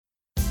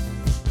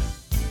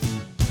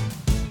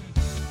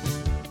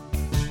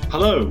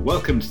Hello,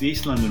 welcome to the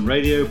East London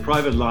Radio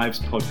Private Lives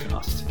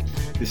podcast.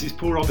 This is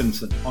Paul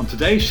Robinson. On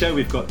today's show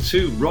we've got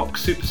two rock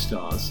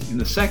superstars. In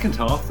the second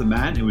half, the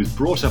man who was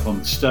brought up on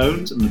the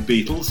Stones and the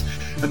Beatles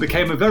and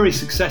became a very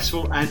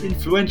successful and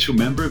influential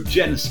member of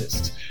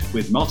Genesis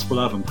with multiple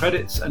album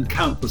credits and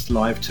countless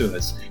live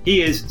tours.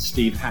 He is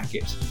Steve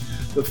Hackett.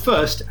 But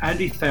first,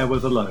 Andy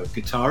Fairweather-Low,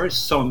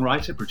 guitarist,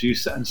 songwriter,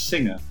 producer and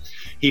singer.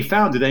 He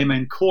founded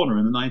Amen Corner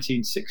in the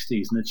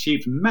 1960s and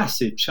achieved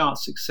massive chart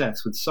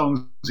success with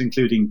songs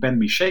including Bend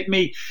Me, Shape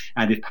Me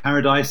and If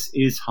Paradise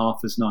Is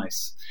Half As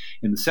Nice.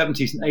 In the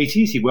 70s and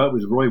 80s, he worked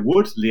with Roy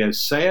Wood, Leo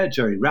Sayer,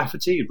 Joey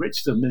Rafferty,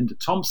 Richard and Linda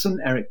Thompson,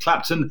 Eric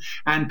Clapton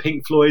and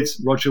Pink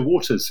Floyd's Roger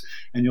Waters.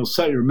 And you'll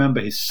certainly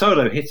remember his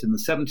solo hit in the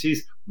 70s,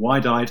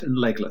 Wide-Eyed and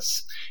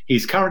Legless.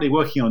 He's currently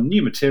working on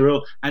new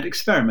material and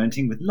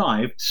experimenting with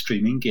live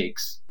streaming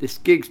gigs. This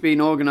gig's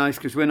been organised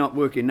because we're not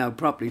working now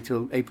properly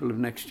till April of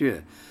next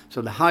year.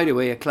 So the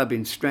Hideaway, a club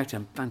in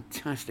Streatham,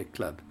 fantastic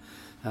club,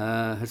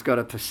 has got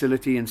a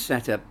facility and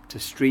set up to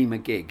stream a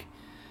gig.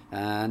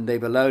 And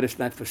they've allowed us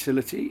that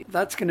facility.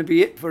 That's going to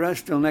be it for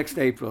us till next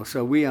April.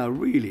 So we are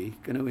really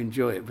going to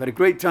enjoy it. We've had a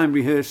great time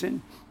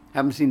rehearsing.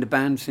 Haven't seen the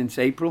band since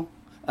April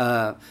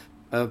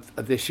of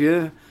this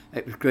year.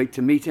 It was great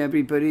to meet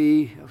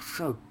everybody. It was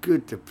so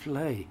good to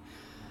play.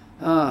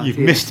 You've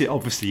missed it,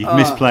 obviously. You've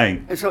missed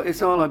playing.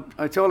 It's all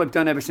I've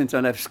done ever since I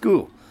left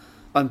school.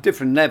 On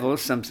different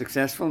levels, some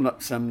successful,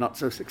 some not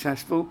so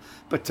successful.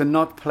 But to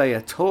not play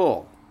at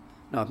all.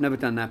 No, I've never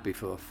done that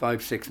before.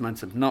 5-6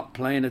 months of not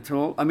playing at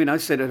all. I mean, I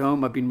sit at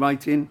home, I've been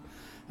writing.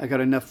 I got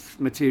enough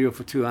material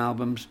for 2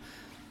 albums,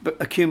 but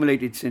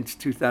accumulated since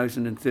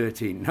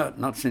 2013.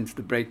 Not since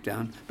the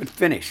breakdown, but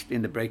finished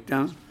in the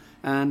breakdown.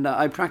 And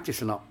I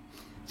practice a lot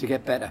to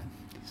get better.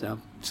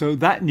 So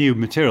that new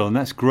material, and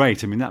that's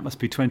great. I mean, that must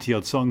be 20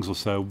 odd songs or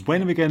so.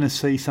 When are we going to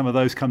see some of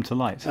those come to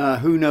light?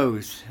 Who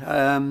knows?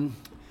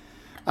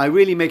 I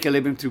really make a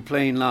living through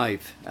playing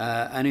live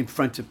and in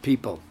front of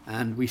people.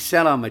 And we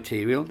sell our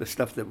material, the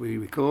stuff that we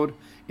record,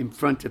 in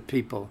front of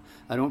people.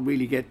 I don't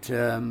really get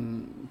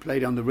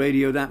played on the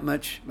radio that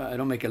much. I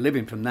don't make a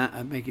living from that.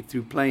 I make it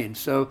through playing.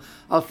 So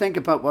I'll think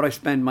about what I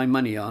spend my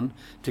money on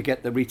to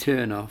get the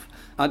return of.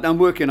 I'm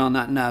working on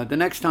that now. The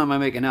next time I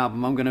make an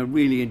album, I'm going to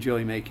really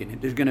enjoy making it.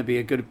 There's going to be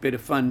a good bit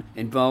of fun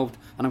involved,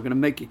 and I'm going to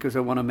make it because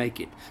I want to make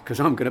it, because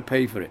I'm going to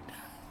pay for it.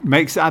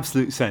 Makes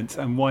absolute sense,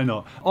 and why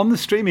not? On the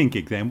streaming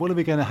gig then, what are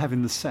we going to have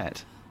in the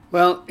set?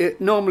 Well,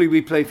 normally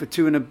we play for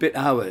 2 and a bit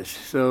hours,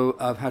 so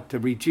I've had to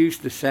reduce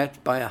the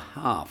set by a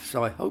half.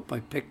 So I hope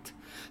I picked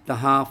the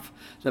half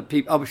that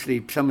people...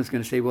 Obviously, someone's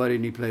going to say, why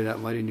didn't you play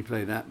that? Why didn't you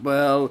play that?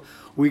 Well,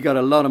 we got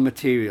a lot of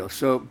material.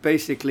 So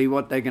basically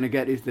what they're going to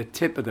get is the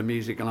tip of the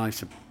musical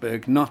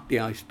iceberg, not the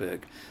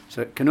iceberg.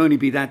 So it can only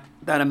be that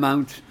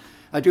amount.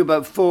 I do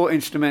about 4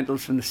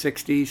 instrumentals from the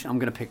 60s. I'm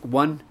going to pick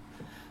 1.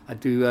 I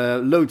do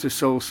loads of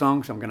soul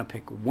songs. I'm going to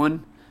pick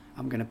 1.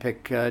 I'm going to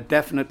pick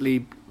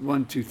definitely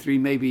 1, 2, 3,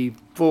 maybe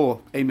 4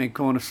 Amen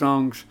Corner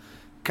songs.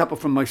 A couple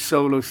from my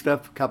solo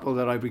stuff, a couple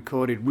that I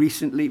recorded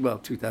recently,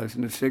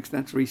 2006,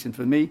 that's recent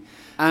for me,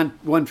 and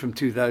 1 from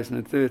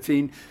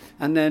 2013,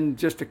 and then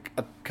just a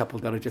couple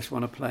that I just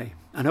want to play.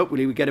 And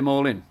hopefully we get them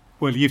all in.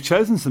 Well, you've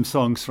chosen some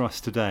songs for us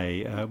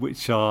today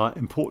which are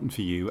important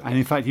for you, and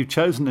in fact you've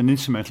chosen an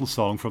instrumental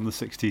song from the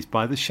 60s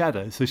by The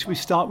Shadows, so should we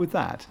start with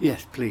that?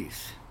 Yes,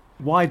 please.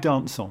 Why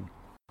Dance On?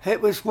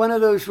 It was one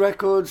of those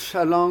records,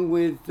 along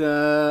with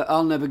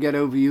I'll Never Get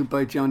Over You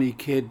by Johnny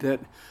Kidd, that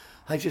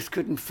I just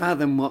couldn't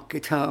fathom what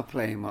guitar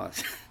playing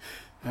was.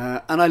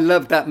 And I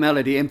loved that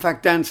melody. In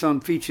fact, Dance On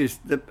features,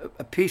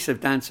 a piece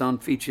of Dance On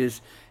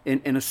features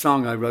in a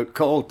song I wrote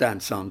called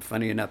Dance On,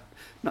 funny enough.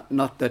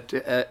 Not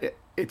that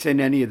it's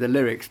in any of the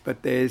lyrics,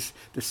 but there's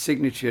the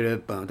signature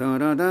of... and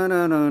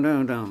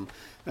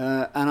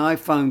I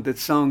found that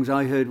songs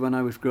I heard when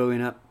I was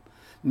growing up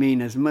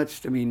mean as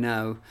much to me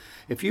now.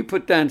 If you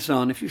put Dance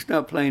On, if you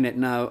start playing it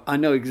now, I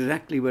know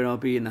exactly where I'll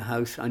be in the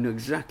house. I know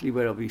exactly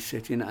where I'll be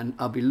sitting, and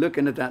I'll be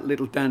looking at that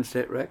little dance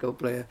set record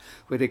player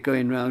with it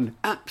going round.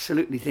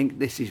 Absolutely think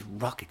this is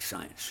rocket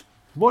science.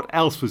 What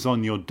else was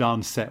on your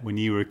dance set when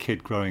you were a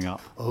kid growing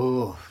up?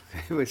 Oh,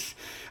 it was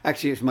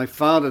my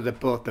father that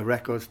bought the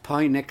records,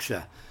 Pi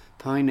Nixa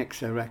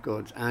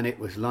records, and it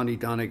was Lonnie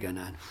Donegan,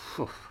 and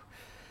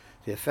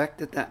the effect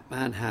that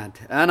man had.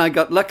 And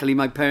luckily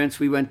my parents,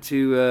 we went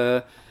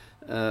to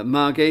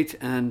Margate,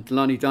 and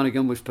Lonnie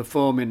Donegan was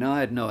performing.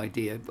 I had no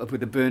idea, with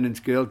the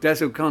Burnins girl.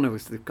 Des O'Connor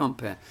was the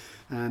compere,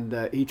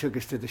 and he took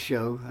us to the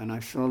show, and I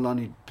saw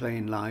Lonnie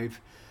playing live.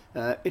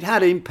 It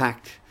had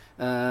impact,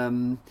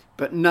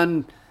 but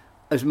none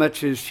as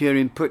much as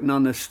hearing Putting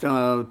on the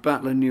Style,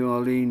 Battle of New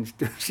Orleans,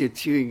 Does Your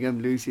Chewing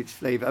Gum Lose Its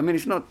Flavour. I mean,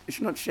 it's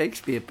not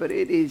Shakespeare, but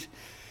it is.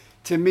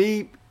 To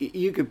me,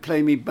 you could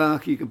play me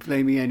Bach, you could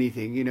play me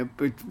anything,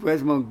 but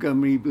Wes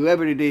Montgomery,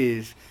 whoever it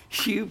is,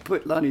 you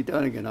put Lonnie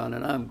Donegan on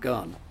and I'm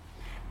gone.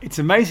 It's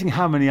amazing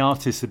how many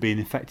artists have been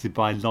affected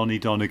by Lonnie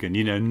Donegan.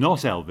 Not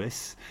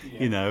Elvis,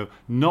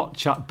 not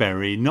Chuck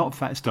Berry, not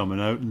Fats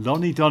Domino,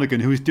 Lonnie Donegan,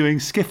 who was doing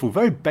skiffle,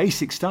 very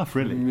basic stuff,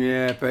 really.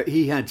 Yeah, but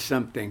he had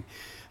something.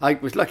 I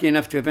was lucky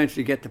enough to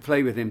eventually get to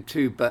play with him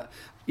too. But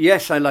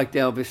yes, I liked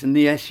Elvis, and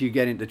yes, you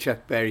get into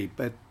Chuck Berry.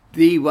 But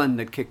the one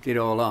that kicked it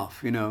all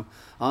off,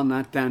 on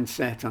that dance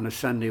set on a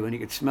Sunday when you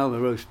could smell the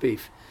roast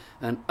beef,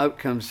 and out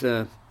comes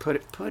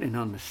putting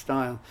on the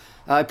style.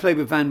 I played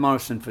with Van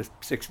Morrison for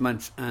 6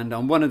 months, and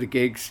on one of the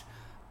gigs,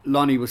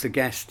 Lonnie was a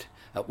guest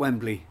at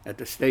Wembley at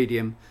the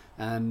stadium,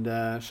 and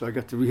so I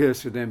got to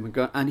rehearse with him.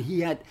 And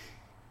he had,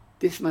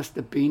 this must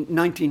have been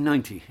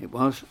 1990, it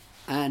was,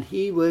 and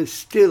he was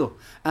still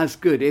as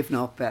good, if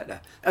not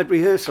better. At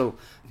rehearsal,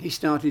 he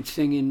started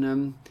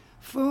singing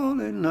Fall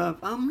in Love,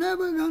 I'm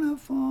Never Gonna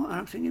Fall. And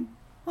I'm thinking,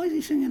 why is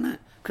he singing that?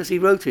 Because he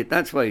wrote it,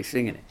 that's why he's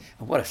singing it.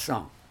 And what a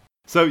song.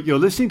 So you're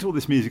listening to all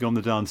this music on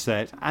the dance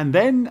set, and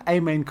then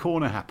Amen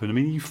Corner happened. I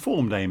mean, you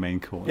formed Amen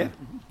Corner.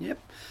 Yep.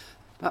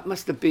 That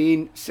must have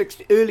been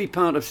early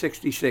part of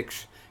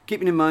 66.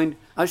 Keeping in mind,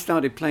 I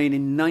started playing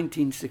in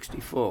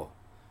 1964.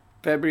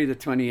 February the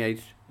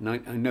 28th,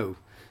 I know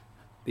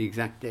the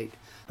exact date.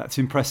 That's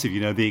impressive,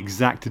 the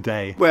exact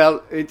day. Well,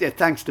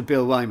 thanks to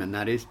Bill Wyman,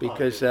 that is,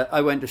 because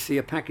I went to see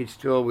a package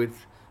tour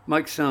with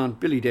Mike Sarn,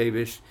 Billy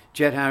Davis,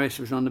 Jet Harris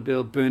was on the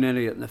bill, Bern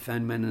Elliott and the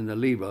Fenmen and the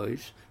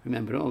Leroys,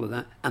 remember all of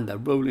that, and the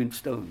Rolling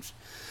Stones.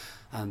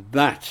 And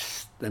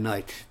that's the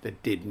night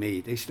that did me.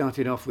 They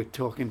started off with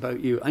Talking About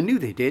You. I knew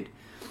they did.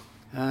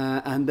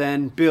 And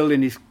then Bill,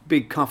 in his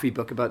big coffee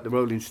book about the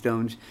Rolling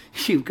Stones,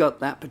 you've got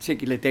that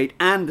particular date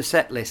and the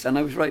set list. And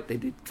I was right, they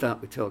did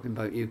start with Talking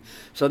About You.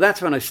 So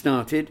that's when I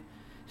started.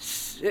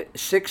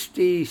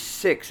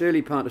 66,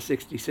 early part of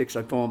 66,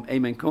 I formed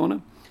Amen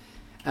Corner.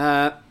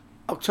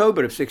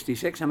 October of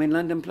 66, I'm in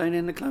London playing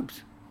in the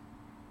clubs.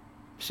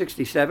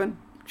 67,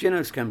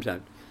 Ginnos comes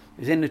out.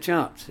 It's in the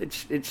charts.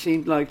 It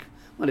seemed like,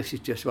 well, this is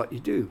just what you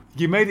do.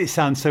 You made it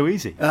sound so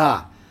easy.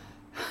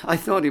 I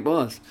thought it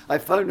was. I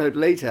found out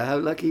later how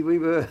lucky we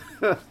were.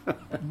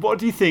 What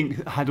do you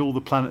think had all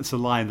the planets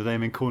aligned that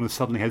Amen Corner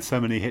suddenly had so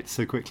many hits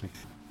so quickly?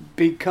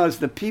 Because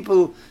the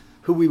people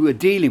who we were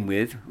dealing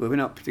with, who were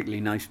not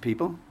particularly nice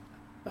people,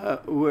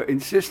 were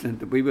insistent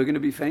that we were going to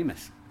be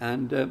famous.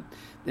 And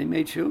they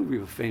made sure we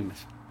were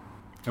famous.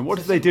 And what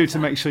did they do to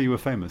make sure you were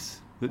famous?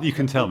 That you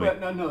can tell me.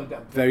 No,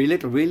 very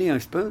little, really, I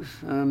suppose.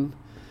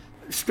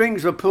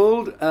 Strings were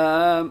pulled,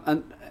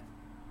 and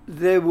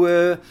there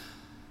were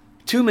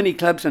too many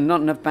clubs and not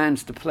enough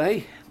bands to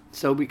play,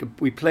 so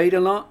we played a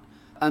lot,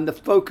 and the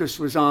focus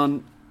was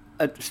on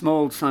a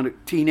small sort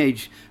of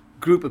teenage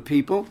group of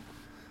people.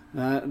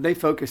 They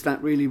focused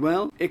that really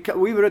well.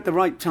 We were at the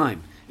right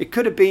time. It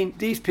could have been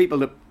these people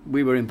that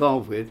we were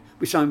involved with.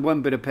 We signed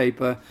one bit of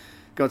paper,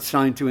 got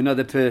signed to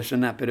another person,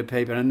 that bit of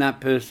paper, and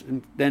that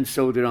person then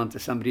sold it on to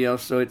somebody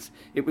else. So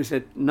it was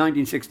at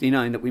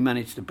 1969 that we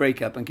managed to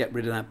break up and get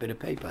rid of that bit of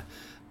paper.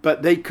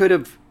 But they could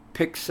have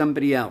picked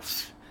somebody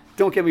else.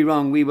 Don't get me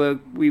wrong, we were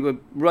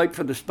right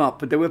for the spot,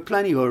 but there were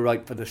plenty who were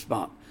right for the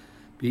spot.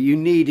 But you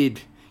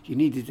needed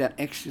that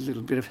extra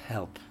little bit of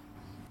help.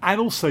 And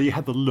also you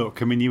had the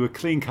look. I mean, you were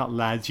clean-cut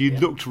lads. You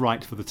looked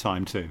right for the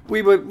time too.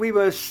 We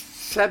were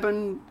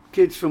 7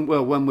 kids from,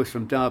 well, one was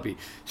from Derby.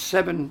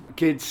 7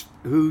 kids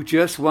who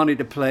just wanted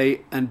to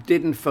play and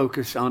didn't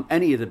focus on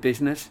any of the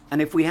business.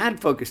 And if we had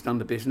focused on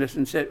the business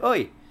and said,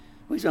 "Oi,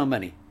 where's our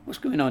money? What's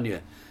going on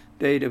here?"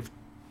 they'd have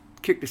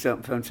kicked us out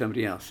and found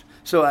somebody else.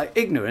 So our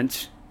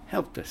ignorance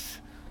helped us,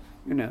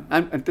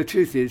 And the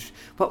truth is,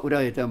 what would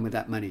I have done with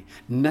that money?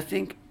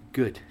 Nothing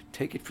good.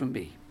 Take it from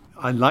me.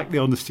 I like the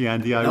honesty,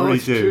 Andy. I really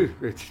do.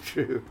 It's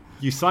true.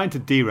 You signed to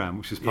DRAM,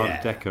 which was part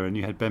of Decca, and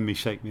you had Bend Me,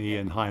 Shake Me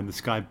and High in the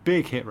Sky,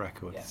 big hit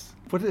records.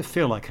 Yeah. What did it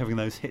feel like having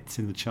those hits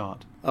in the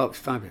chart? Oh, it's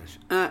fabulous.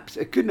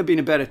 It couldn't have been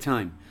a better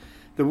time.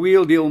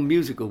 The old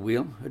musical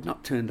wheel, had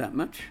not turned that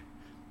much.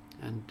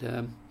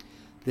 And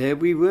there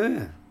we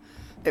were.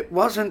 It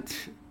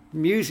wasn't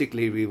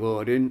musically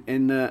rewarding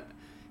in that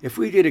if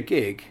we did a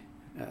gig,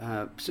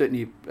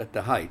 certainly at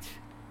the height,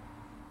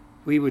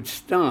 we would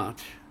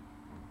start...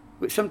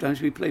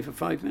 Sometimes we'd play for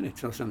 5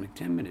 minutes or something,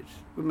 10 minutes.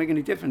 Wouldn't make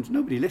any difference.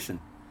 Nobody listened.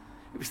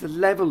 It was the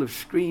level of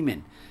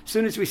screaming. As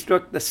soon as we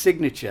struck the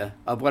signature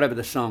of whatever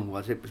the song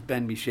was, it was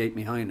Bend Me, Shake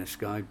Me, High in the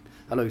Sky,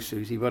 Hello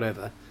Susie,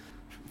 whatever.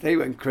 They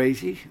went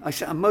crazy.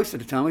 Most of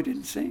the time I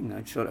didn't sing.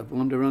 I'd sort of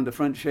wander around the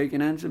front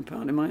shaking hands and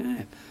pounding my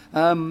hair.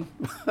 And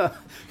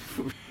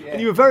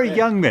you were very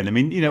young then. I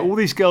mean, all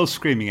these girls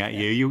screaming at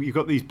you. You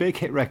got these big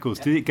hit records.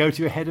 Did it go to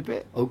your head a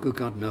bit? Oh, good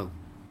God, no.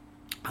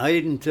 I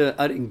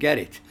didn't get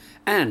it.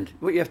 And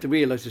what you have to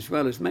realise as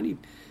well is many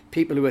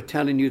people who are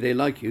telling you they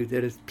like you,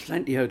 there is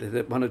plenty out there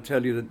that want to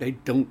tell you that they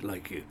don't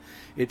like you.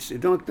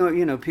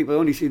 People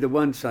only see the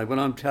one side. Well,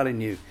 I'm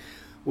telling you,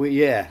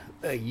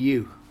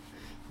 you.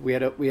 We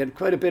had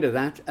quite a bit of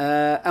that,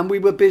 and we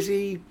were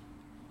busy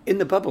in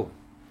the bubble.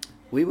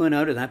 We weren't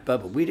out of that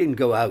bubble. We didn't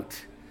go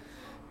out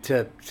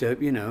to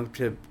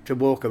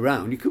walk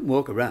around. You couldn't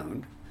walk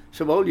around.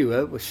 So all you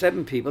were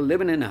 7 people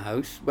living in a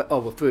house, a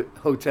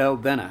hotel,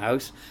 then a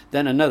house,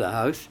 then another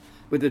house,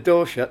 with the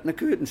door shut and the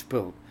curtains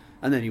pulled.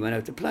 And then you went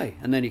out to play.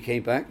 And then you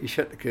came back, you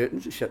shut the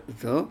curtains, you shut the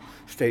door,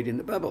 stayed in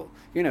the bubble.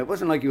 It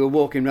wasn't like you were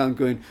walking around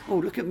going, "Oh,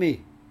 look at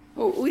me.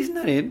 Oh, isn't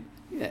that him?"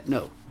 Yeah,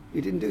 no.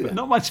 You didn't do But that.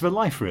 not much of a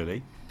life,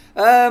 really.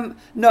 No,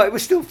 it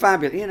was still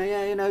fabulous.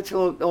 It's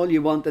all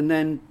you want. And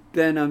then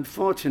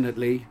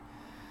unfortunately,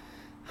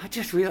 I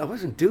just realized I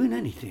wasn't doing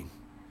anything.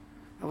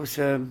 I was,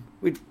 2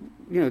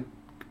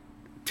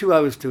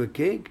 hours to a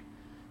gig,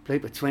 play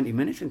for 20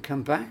 minutes and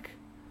come back.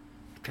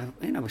 I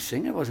was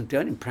singing. I wasn't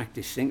doing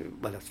practice singing.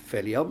 Well, that's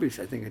fairly obvious.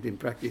 I think I didn't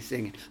practice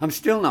singing. I'm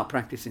still not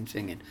practicing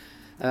singing.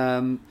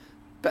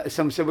 But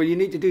some said, well, you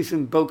need to do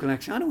some vocal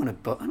action. I don't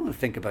want to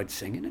think about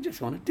singing. I just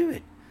want to do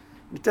it.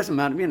 It doesn't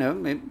matter,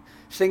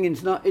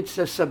 singing's not, it's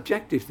a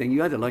subjective thing.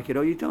 You either like it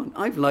or you don't.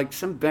 I've liked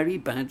some very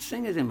bad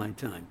singers in my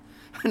time.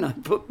 And I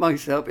put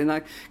myself in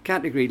that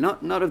category,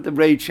 not of the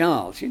Ray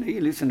Charles. You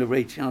listen to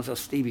Ray Charles or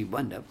Stevie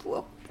Wonder.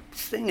 Well,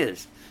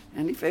 singers.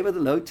 Any favour the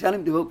low, tell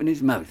him to open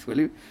his mouth, will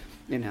you?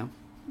 There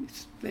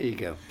you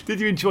go. Did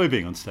you enjoy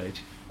being on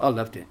stage? I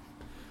loved it.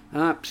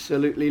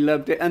 Absolutely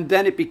loved it. And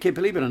then it became,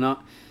 believe it or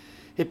not,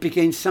 it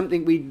became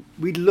something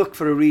we'd look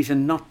for a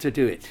reason not to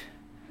do it.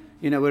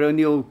 We're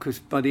only old because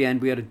by the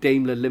end we had a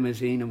Daimler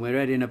limousine and we're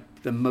heading up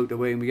the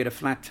motorway and we get a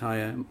flat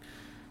tyre and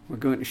we're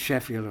going to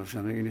Sheffield or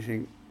something and you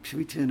think, should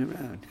we turn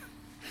around?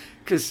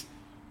 Because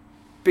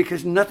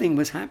nothing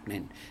was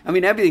happening. I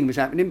mean, everything was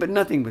happening, but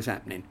nothing was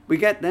happening. We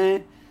get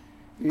there,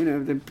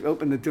 they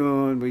open the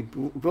door and we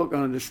walk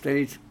on the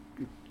stage.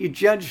 You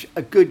judge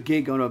a good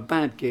gig or a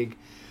bad gig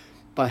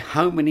by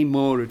how many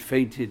more had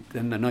fainted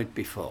than the night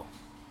before.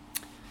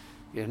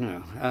 It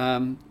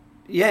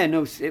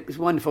was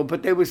wonderful,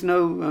 but there was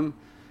no,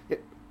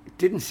 it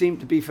didn't seem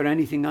to be for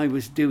anything I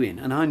was doing,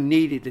 and I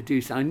needed to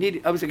do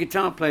something. I was a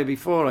guitar player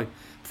before I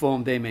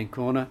formed Amen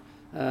Corner.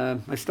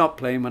 I stopped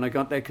playing when I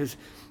got there, because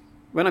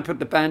when I put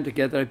the band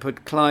together, I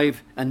put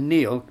Clive and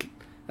Neil,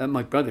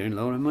 my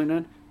brother-in-law, I might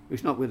add,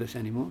 who's not with us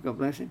anymore, God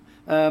bless him.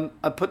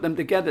 I put them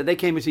together. They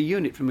came as a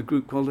unit from a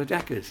group called the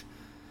Deckers.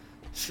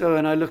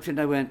 And I looked and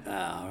I went,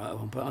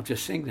 I'll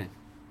just sing then.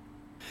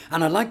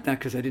 And I liked that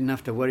because I didn't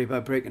have to worry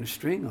about breaking a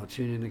string or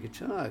tuning the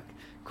guitar. I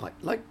quite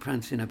liked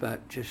prancing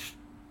about, just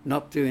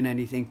not doing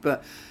anything.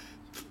 But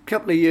a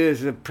couple of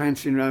years of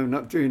prancing around,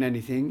 not doing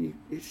anything,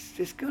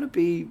 it's got to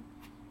be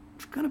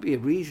a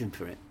reason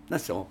for it.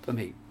 That's all for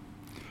me.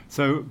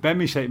 So Bend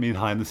Me, Shake Me and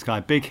High in the Sky,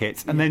 big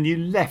hits, and then you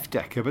left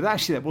Decca, but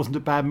actually that wasn't a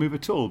bad move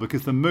at all,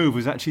 because the move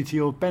was actually to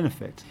your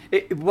benefit.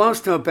 It was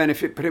to our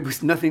benefit, but it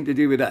was nothing to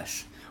do with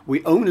us.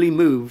 We only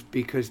moved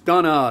because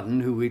Don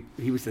Arden,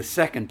 he was the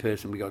second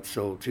person we got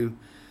sold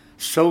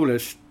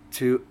us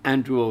to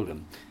Andrew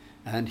Oldham.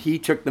 And he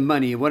took the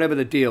money, whatever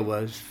the deal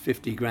was,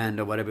 50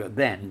 grand or whatever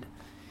then.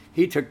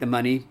 He took the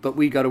money, but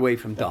we got away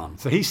from Don.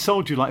 So he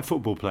sold you like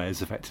football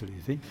players, effectively,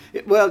 you think?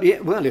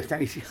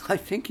 I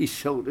think he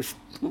sold us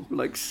more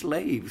like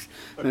slaves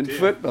than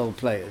football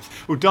players.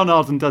 Well, Don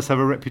Arden does have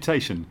a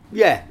reputation.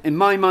 Yeah, in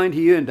my mind,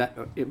 he earned that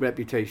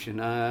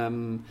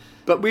reputation.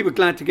 But we were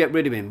glad to get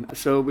rid of him.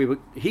 So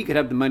he could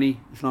have the money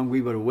as long as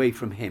we were away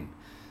from him.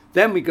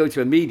 Then we go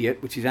to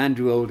Immediate, which is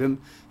Andrew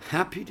Oldham,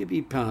 happy to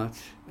be part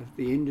of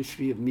the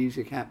industry of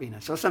music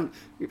happiness. Or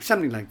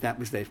something like that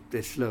was their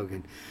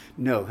slogan.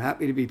 No,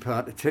 happy to be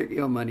part, to take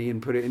your money and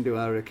put it into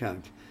our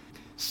account.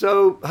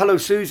 So Hello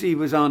Susie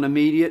was on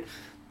Immediate.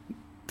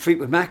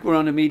 Fleetwood Mac were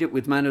on Immediate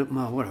with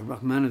what a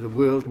rock, Man of the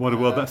World. What a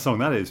world that song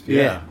that is.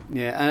 Yeah.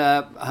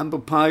 Humble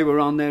Pie were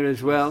on there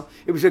as well.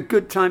 It was a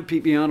good time,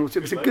 P.B. Arnold.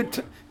 It was a good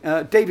time.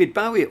 David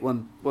Bowie at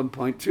one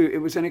point too. It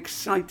was an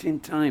exciting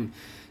time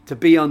to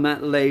be on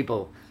that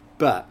label.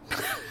 But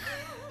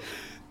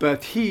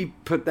he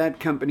put that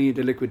company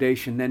into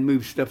liquidation, then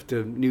moved stuff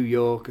to New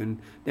York and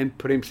then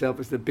put himself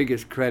as the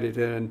biggest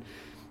creditor. And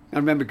I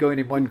remember going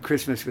in one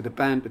Christmas with a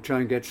band to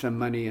try and get some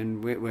money,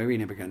 and we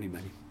never got any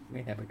money.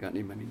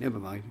 Never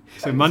mind.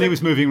 So money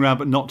was moving around,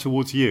 but not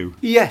towards you?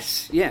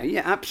 Yes,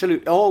 yeah,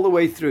 absolutely. All the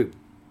way through.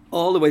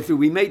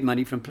 We made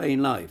money from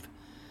playing live.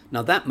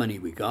 Now that money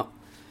we got,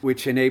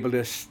 which enabled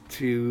us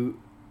to,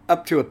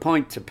 up to a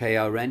point, to pay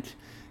our rent.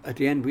 At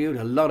the end, we owed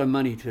a lot of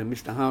money to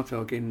Mr.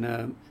 Hartog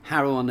in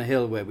Harrow on the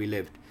Hill where we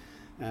lived.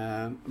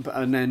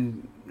 And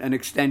then an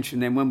extension.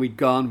 Then when we'd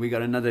gone, we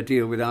got another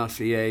deal with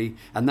RCA,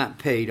 and that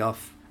paid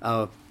off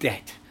our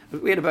debt.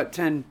 We had about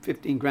 10,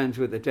 15 grand's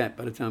worth of debt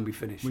by the time we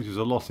finished. Which was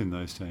a lot in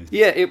those days.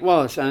 Yeah, it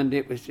was, and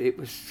it was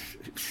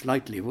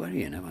slightly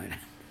worrying about it.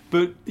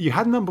 But you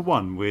had number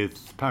one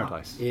with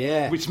Paradise.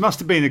 Yeah. Which must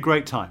have been a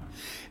great time.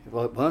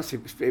 Well, it was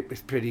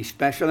pretty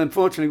special.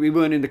 Unfortunately, we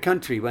weren't in the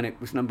country when it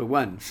was number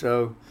one.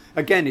 So,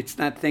 again, it's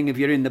that thing of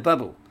you're in the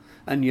bubble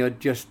and you're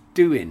just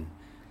doing.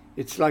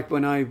 It's like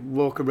when I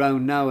walk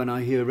around now and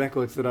I hear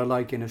records that I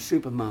like in a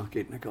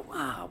supermarket and I go,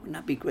 wow, wouldn't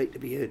that be great to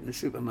be heard in the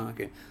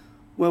supermarket?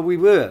 Well, we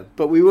were,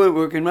 but we weren't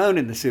working around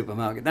in the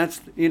supermarket.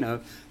 That's, You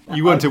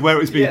weren't aware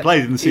it was being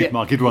played in the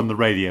supermarket or on the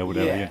radio or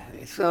whatever. Yeah.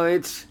 So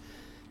it's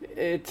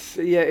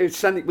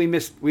something we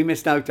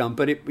missed out on.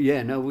 But we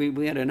had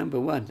a number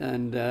one,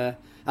 and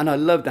I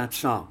love that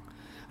song.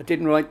 I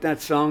didn't write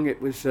that song.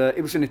 It was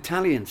an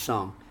Italian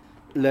song.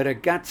 La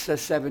Ragazza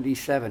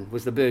 77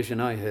 was the version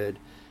I heard,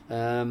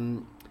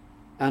 and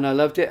I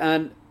loved it.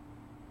 And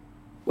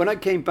when I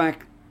came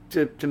back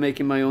to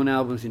making my own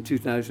albums in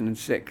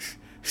 2006.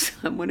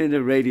 someone in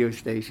a radio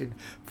station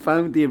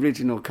found the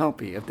original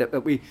copy of that.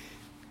 But we,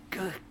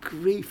 good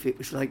grief, it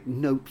was like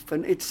note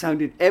fun. It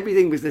sounded,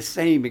 everything was the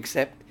same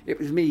except it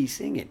was me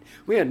singing.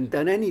 We hadn't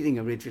done anything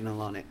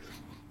original on it.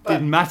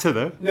 Didn't matter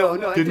though. No,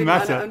 it didn't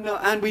matter. No,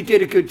 and we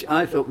did a good.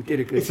 I thought we did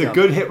a good. It's job. a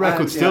good hit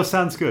record. Still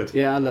sounds good.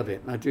 Yeah, I love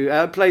it. I do.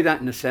 I'll play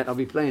that in a set. I'll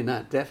be playing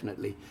that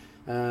definitely.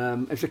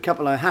 There's a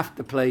couple I have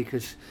to play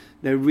because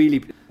they're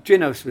really.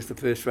 Gin House was the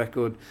first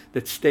record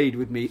that stayed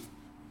with me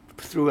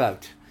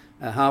throughout.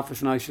 Half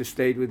as Nice has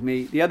stayed with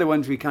me. The other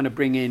ones we kind of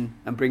bring in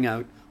and bring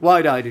out.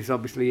 Wide Eyed is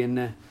obviously in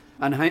there,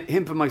 and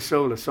Hymn for My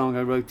Soul, a song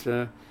I wrote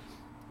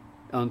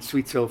on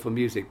Sweet Soulful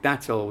Music.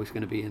 That's always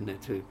going to be in there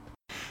too.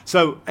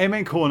 So,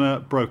 Amen Corner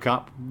broke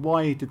up.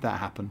 Why did that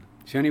happen?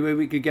 It's the only way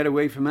we could get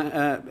away from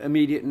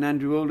Immediate and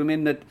Andrew Oldham,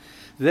 in that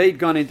they'd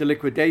gone into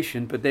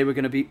liquidation, but they were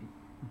going to be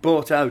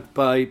bought out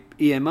by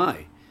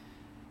EMI.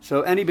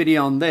 So anybody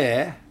on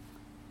there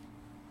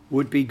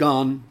would be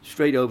gone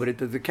straight over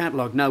into the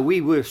catalogue. Now, we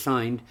were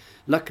signed,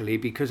 luckily,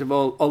 because of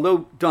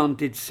although Don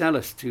did sell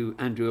us to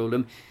Andrew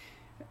Oldham,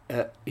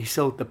 he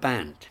sold the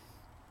band,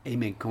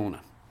 Amen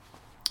Corner.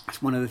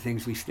 That's one of the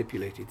things we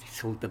stipulated. He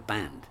sold the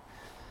band.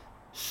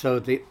 So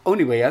the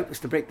only way out was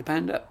to break the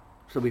band up.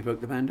 So we broke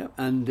the band up,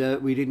 and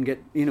we didn't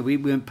get, we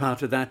weren't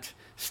part of that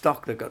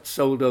stock that got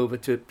sold over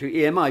to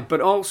EMI.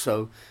 But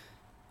also,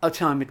 our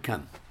time had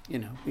come.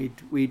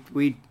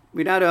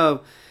 We'd had our,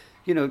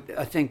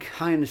 I think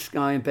High in the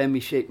Sky and Bend Me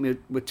Shake Me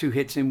were 2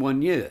 hits in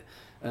 1 year.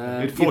 You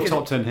had 4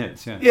 top 10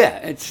 hits. Yeah. Yeah,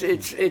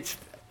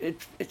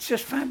 it's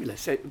just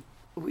fabulous.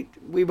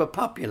 We were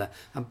popular,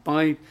 and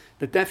by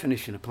the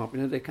definition of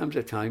popular, there comes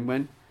a time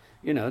when.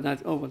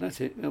 That's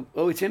it.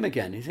 Oh, it's him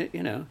again, is it?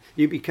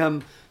 You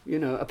become,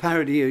 a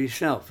parody of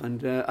yourself.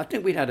 And I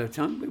think we'd had our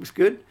time. It was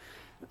good.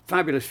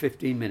 Fabulous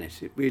 15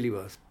 minutes. It really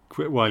was.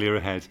 Quit while you're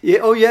ahead.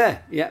 Yeah. Oh, yeah.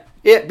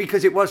 Yeah,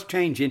 because it was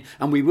changing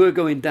and we were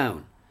going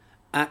down.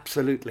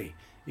 Absolutely.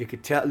 You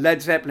could tell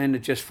Led Zeppelin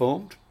had just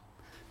formed.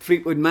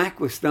 Fleetwood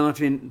Mac was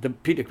starting,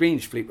 Peter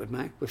Green's Fleetwood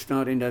Mac was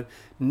starting to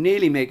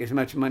nearly make as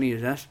much money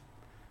as us,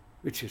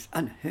 which is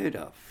unheard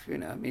of,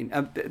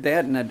 they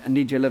hadn't had I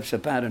Need Your Love So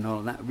Bad and all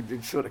of that.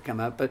 It sort of come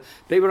out, but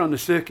they were on the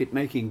circuit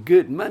making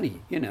good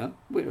money, We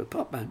were a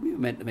pop band. We were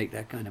meant to make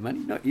that kind of money,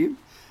 not you.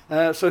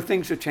 So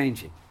things were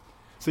changing.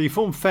 So you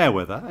formed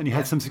Fairweather, and you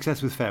had some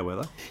success with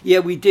Fairweather. Yeah,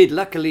 we did.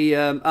 Luckily,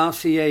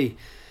 RCA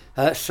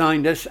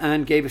signed us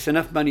and gave us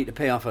enough money to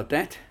pay off our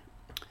debt.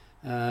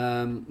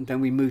 Then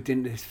we moved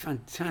into this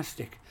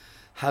fantastic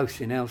house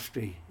in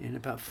Elstree in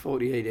about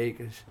 48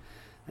 acres.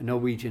 A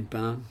Norwegian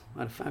barn. I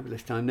had a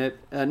fabulous time there.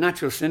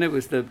 Natural Sinner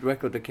was the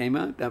record that came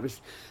out. That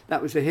was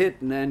a hit.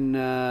 And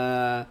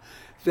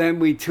then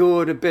we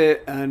toured a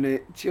bit, and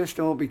it just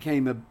all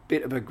became a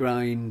bit of a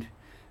grind.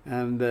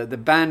 And the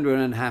band were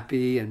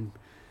unhappy, and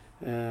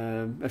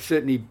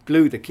certainly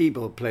Blue, the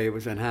keyboard player,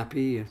 was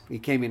unhappy. He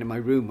came into my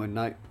room one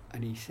night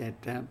and he said,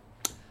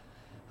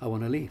 "I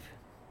want to leave."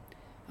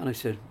 And I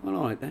said, "Well,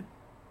 all right then."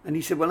 And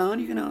he said, "Well, aren't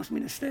you going to ask me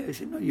to stay?" I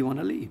said, "No, you want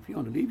to leave. You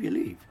want to leave, you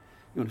leave.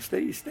 You want to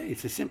stay, you stay.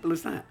 It's as simple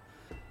as that."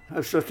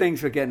 So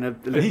things were getting a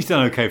little... And he's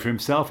done okay for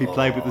himself. He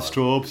played with the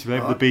Strawbs, he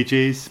played with the Bee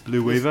Gees,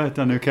 Blue Weaver,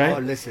 done okay. Oh,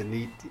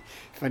 listen,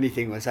 funny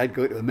thing was I'd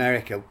go to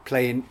America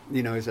playing,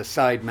 as a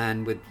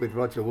sideman with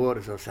Roger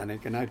Waters or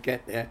something, and I'd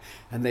get there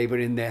and they were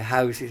in their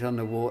houses on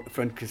the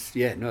waterfront because,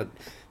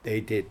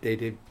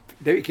 they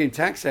became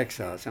tax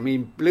exiles. I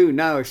mean, Blue,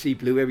 now I see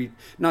Blue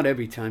not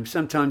every time,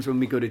 sometimes when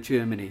we go to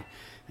Germany.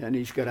 And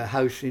he's got a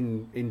house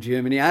in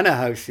Germany and a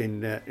house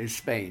in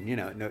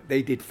Spain.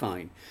 They did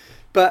fine.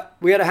 But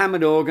we had a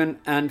Hammond organ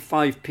and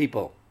 5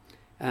 people.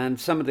 And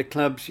some of the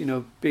clubs,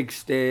 big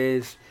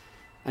stairs,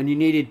 and you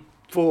needed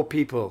 4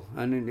 people.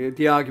 And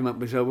the argument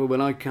was over,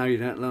 well, I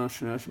carried that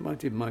last night. I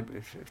did my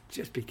best. It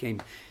just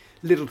became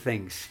little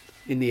things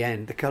in the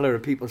end. The colour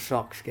of people's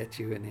socks gets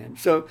you in the end.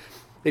 So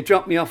they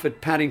dropped me off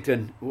at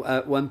Paddington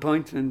at one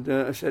point, and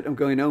I said, "I'm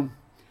going home."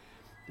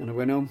 And I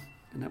went home.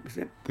 And that was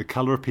it. The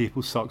colour of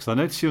people's socks. I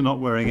notice you're not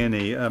wearing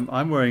any.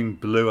 I'm wearing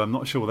blue. I'm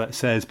not sure what that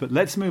says. But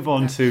let's move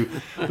on to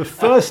the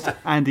first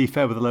Andy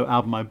Fairweather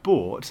album I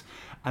bought.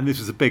 And this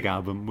was a big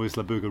album, was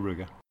La Booga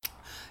Rooga.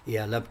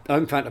 Yeah,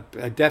 in fact,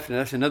 definitely.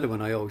 That's another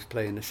one I always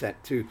play in the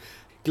set too.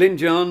 Glyn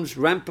Johns,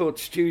 Rampart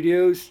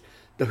Studios,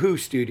 the Who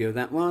studio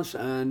that was.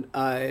 And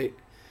I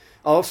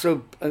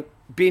also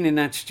been in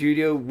that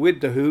studio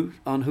with the Who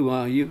on Who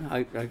Are You.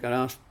 I got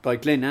asked by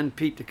Glyn and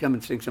Pete to come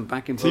and sing some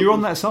backing vocals. So you're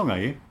on that song, are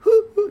you?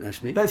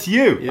 That's me. That's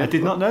you. Yeah. I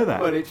did not know that.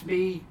 Well, it's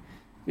me,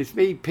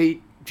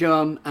 Pete,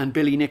 John, and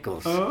Billy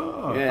Nichols.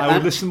 Oh, yeah, I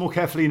will listen more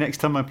carefully next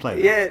time I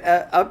play that.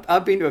 Yeah,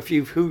 I've been to a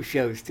few Who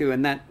shows too,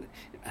 and that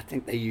I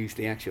think they use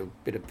the actual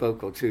bit of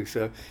vocal too.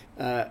 So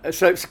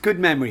it's good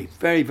memory,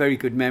 very, very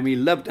good memory.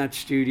 Loved that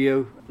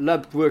studio.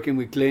 Loved working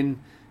with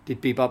Glyn.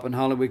 Did Bebop and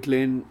Holler with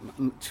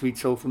Glyn. Sweet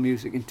Soulful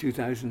Music in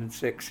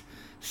 2006.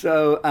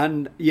 So,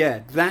 and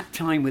yeah, that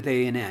time with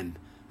A&M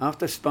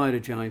after Spider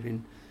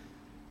Jiving.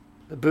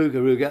 the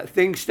Boogarooga.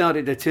 Things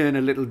started to turn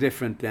a little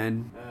different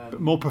then.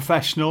 More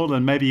professional,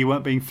 and maybe you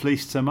weren't being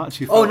fleeced so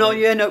much. Oh no,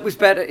 yeah, no, it was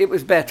better. It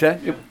was better.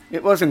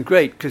 It wasn't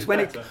great because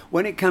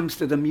when it comes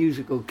to the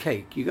musical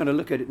cake, you got to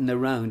look at it in the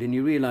round, and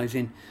you're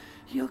realising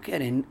you're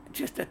getting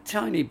just a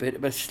tiny bit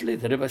of a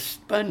slither of a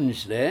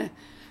sponge there,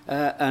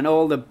 and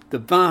all the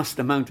vast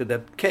amount of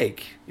the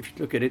cake, if you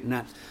look at it, and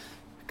that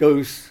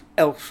goes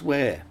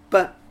elsewhere.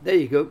 But there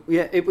you go.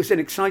 Yeah, it was an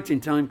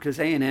exciting time because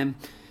A&M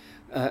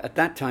at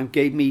that time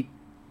gave me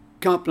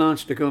carte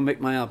blanche to go and make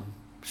my album.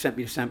 Sent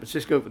me to San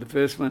Francisco for the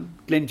first one,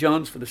 Glyn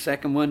Johns for the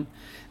second one,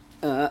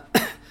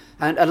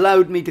 and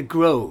allowed me to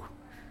grow.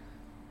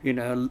 You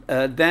know,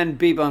 then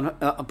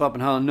Bob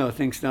and Harlan, no,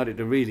 things started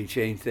to really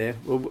change there.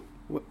 Well,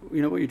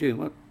 you know, what are you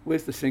doing?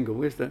 Where's the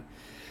single?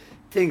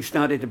 Things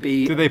started to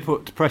be... Did they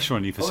put pressure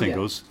on you for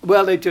singles? Yeah.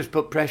 Well, they just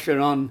put pressure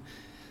on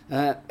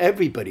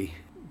everybody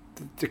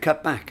to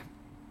cut back.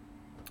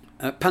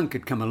 Punk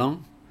had come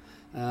along,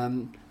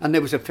 and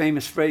there was a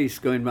famous phrase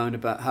going round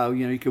about how,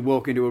 you know, you could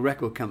walk into a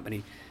record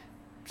company,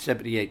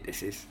 78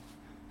 this is,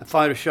 and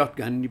fire a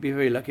shotgun, and you'd be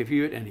very lucky if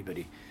you hit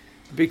anybody.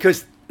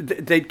 Because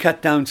they'd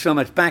cut down so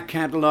much back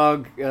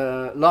catalogue,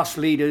 lost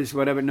leaders,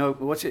 whatever. No,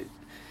 what's it?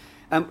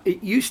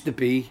 It used to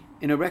be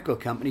in a record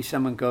company,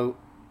 someone go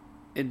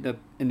in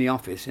the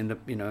office, in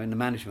the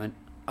management.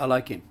 I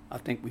like him. I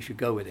think we should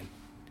go with him.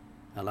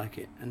 I like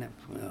it, and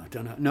I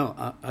don't know.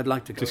 No, I'd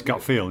like to go. Just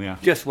gut feel, yeah.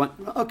 Just one.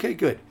 Okay,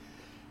 good.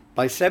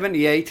 By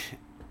 78,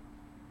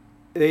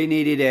 they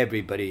needed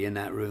everybody in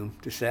that room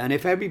to say, and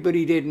if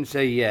everybody didn't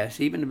say yes,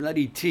 even the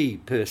bloody tea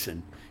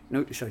person.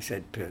 Notice I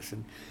said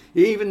person.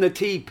 Even the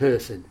tea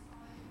person,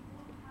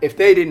 if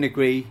they didn't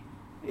agree,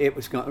 it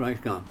was gone. Right,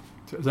 gone.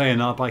 So they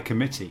are by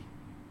committee.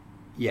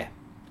 Yeah,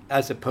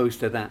 as opposed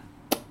to that.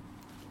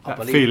 I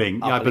believe in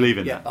that. Yeah,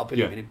 I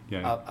believe in him.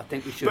 Yeah. I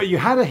think we should. But you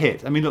had a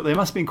hit. I mean, look, they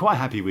must have been quite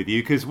happy with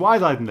you because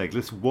Wide-Eyed and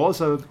Legless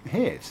was a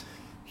hit.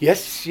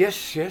 Yes,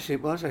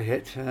 it was a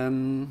hit.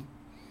 And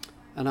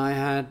I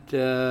had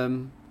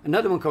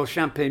another one called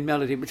Champagne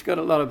Melody, which got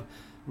a lot of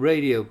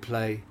radio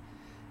play,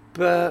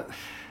 but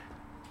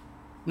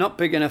not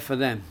big enough for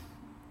them.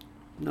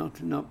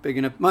 Not big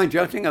enough. Mind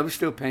you, I think I was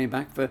still paying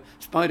back for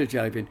Spider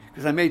Jiving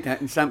because I made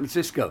that in San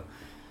Francisco.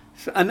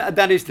 So, and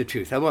that is the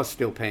truth. I was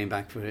still paying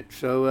back for it.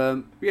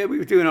 So, yeah, we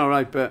were doing all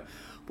right, but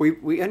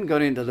we hadn't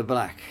got into the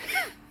black.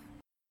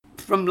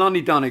 From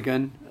Lonnie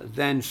Donegan,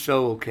 then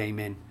Soul came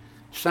in.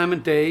 Sam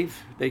and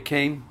Dave, they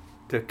came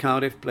to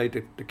Cardiff, played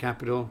the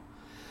Capitol.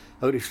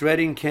 Otis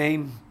Redding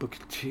came,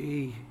 Booker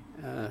T,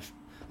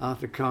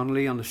 Arthur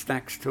Connolly on the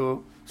Stax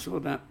tour. Saw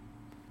that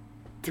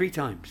 3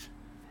 times.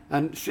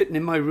 And sitting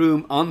in my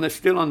room,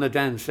 still on the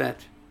Dan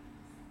set,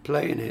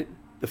 playing it,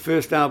 the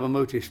first album,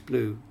 Otis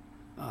Blue.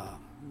 Oh,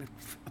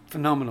 a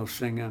phenomenal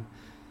singer.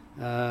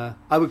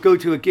 I would go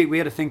to a gig. We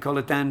had a thing called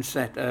a Dan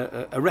set,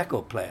 a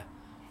record player,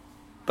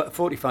 but a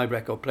 45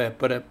 record player,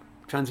 but a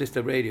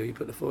transistor radio. You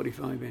put the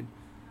 45 in.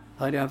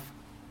 I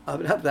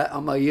would have that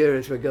on my ear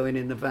as we're going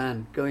in the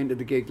van, going to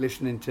the gig,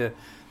 listening to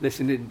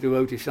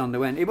Otis on the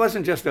way. It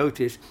wasn't just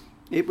Otis.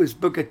 It was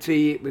Booker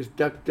T. It was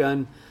Duck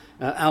Dunn,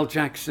 Al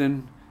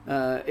Jackson.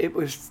 It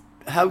was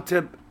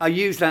I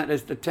use that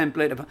as the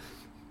template of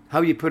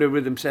how you put a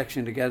rhythm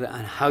section together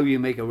and how you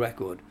make a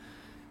record.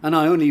 And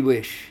I only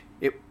wish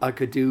I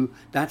could do,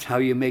 that's how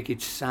you make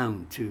it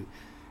sound too.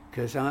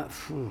 Because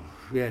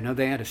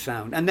they had a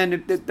sound. And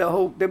then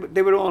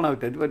they were all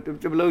out there.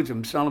 There were loads of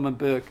them. Solomon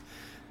Burke,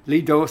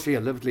 Lee Dorsey, I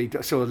loved Lee.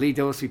 Saw Lee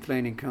Dorsey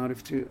playing in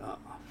Cardiff too. Oh,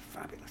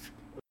 fabulous.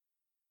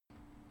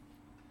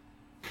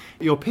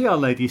 Your PR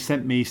lady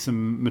sent me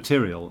some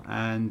material,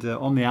 and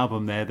on the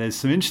album there's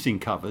some interesting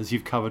covers.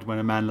 You've covered When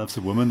a Man Loves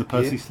a Woman, the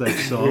Percy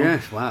Sledge song.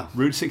 Yes, wow.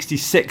 Route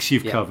 66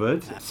 you've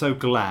covered. So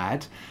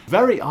Glad.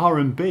 Very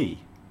R&B.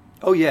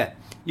 Oh, yeah.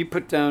 You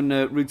put down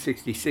Route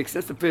 66.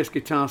 That's the first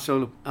guitar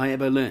solo I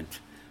ever learnt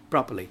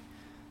properly.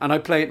 And I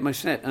play it in my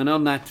set. And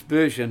on that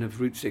version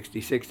of Route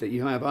 66 that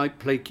you have, I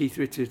play Keith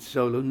Richards'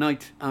 solo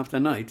night after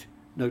night,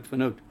 note for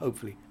note,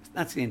 hopefully.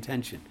 That's the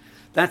intention.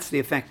 That's the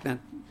effect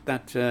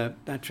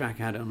that track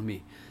had on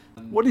me.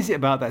 What is it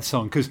about that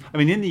song? Because, I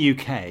mean, in the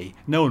UK,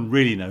 no one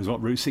really knows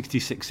what Route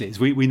 66 is.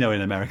 We know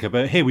in America,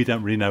 but here we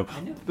don't really know.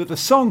 But the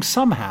song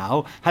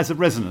somehow has a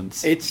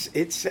resonance.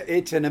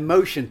 It's an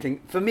emotion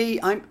thing. For me,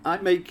 I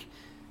make...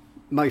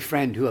 My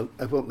friend, who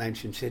I won't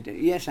mention, said,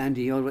 yes,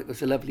 Andy, your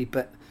records are lovely,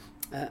 but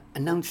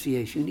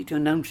enunciation, you need to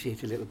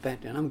enunciate a little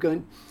better. And I'm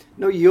going,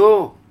 no,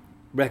 your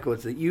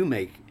records that you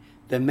make,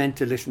 they're meant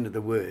to listen to the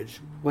words.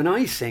 When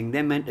I sing,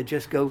 they're meant to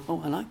just go,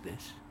 oh, I like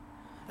this.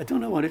 I don't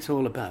know what it's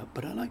all about,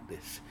 but I like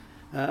this.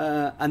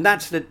 And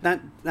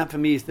that for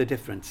me is the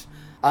difference.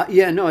 I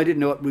didn't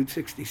know what Route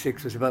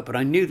 66 was about, but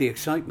I knew the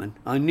excitement.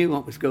 I knew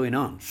what was going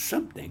on.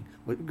 Something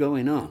was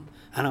going on.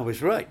 And I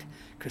was right.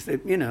 Because,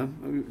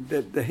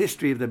 the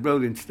history of the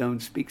Rolling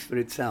Stones speaks for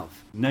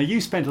itself. Now,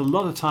 you spent a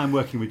lot of time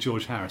working with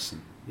George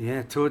Harrison.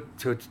 Yeah, toured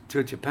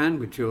Japan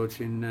with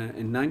George in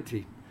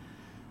 90.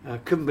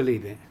 Couldn't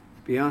believe it.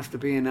 Be asked to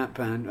be in that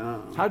band.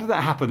 Oh. How did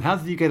that happen? How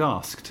did you get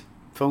asked?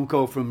 Phone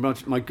call from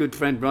my good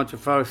friend Roger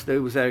Forrester,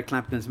 who was Eric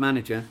Clapton's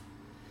manager.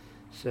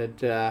 said,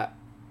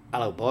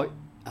 hello boy,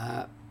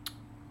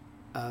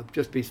 I've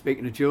just been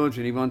speaking to George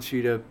and he wants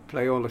you to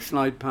play all the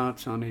slide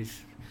parts on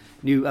his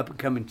new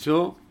up-and-coming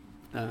tour,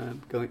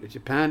 going to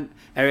Japan.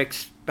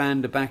 Eric's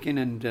band are backing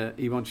and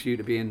he wants you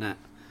to be in that.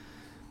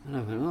 And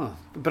I went, oh,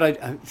 but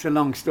it's a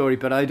long story,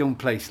 but I don't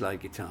play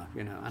slide guitar,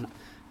 you know,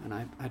 and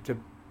I had to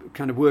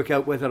kind of work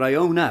out whether I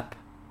own up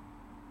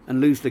and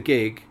lose the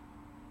gig,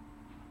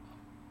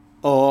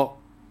 or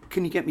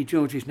can you get me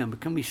George's number?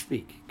 Can we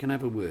speak? Can I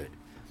have a word?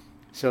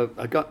 So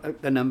I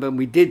got the number and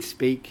we did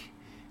speak,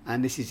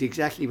 and this is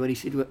exactly what he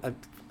said. Well,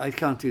 I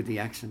can't do the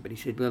accent, but he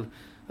said, well,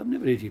 I've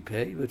never heard you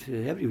play, but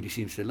everybody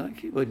seems to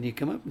like it. Why didn't you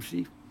come up and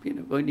see, you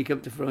know, why didn't you come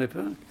to Friar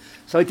Park?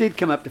 So I did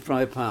come up to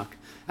Friar Park,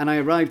 and I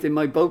arrived in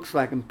my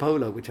Volkswagen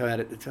Polo, which I had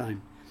at the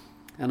time.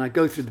 And I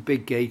go through the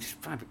big gates.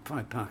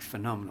 Friar Park's a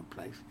phenomenal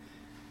place.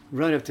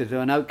 Right up to the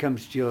door, and out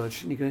comes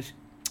George, and he goes,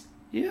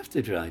 you have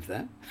to drive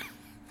that.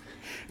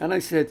 And I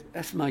said,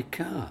 that's my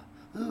car.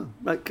 Oh,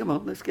 right, come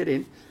on, let's get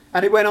in.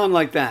 And it went on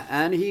like that.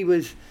 And he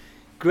was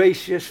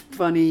gracious,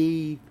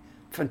 funny,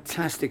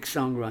 fantastic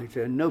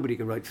songwriter. Nobody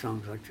could write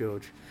songs like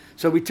George.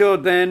 So we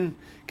toured then,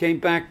 came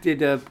back,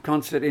 did a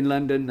concert in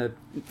London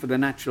for the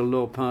Natural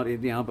Law Party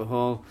at the Albert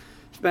Hall.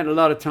 Spent a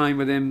lot of time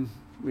with him.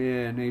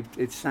 Yeah, and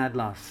it's sad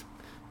loss.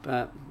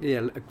 But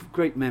yeah, a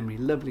great memory,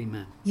 lovely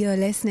man. You're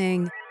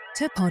listening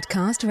to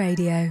Podcast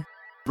Radio.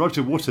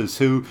 Roger Waters,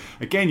 who,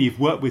 again, you've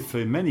worked with for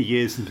many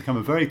years and become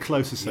a very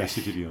close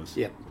associate of yours.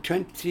 Yeah,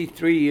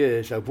 23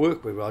 years I've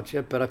worked with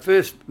Roger, but I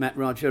first met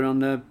Roger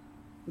on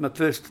my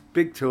first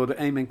big tour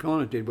that Amen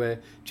Corner did,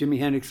 where Jimi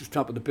Hendrix was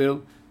top of the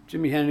bill.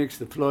 Jimi Hendrix,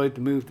 The Floyd,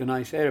 The Move, The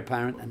Nice, Heir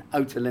Apparent, and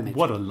Outer Limits.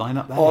 What a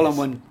lineup that all is.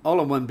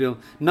 All on one bill.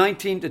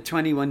 19 to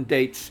 21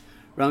 dates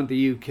around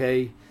the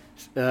UK.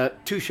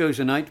 2 shows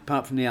a night,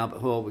 apart from the Albert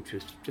Hall, which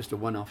was just a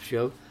one-off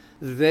show.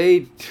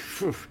 The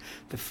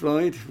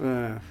Floyd...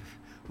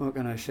 what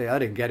can I say? I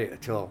didn't get it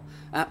at all.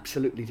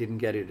 Absolutely didn't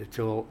get it at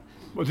all.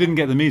 Well, didn't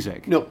get the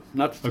music? No,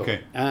 not at all.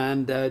 Okay.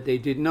 And they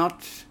did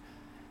not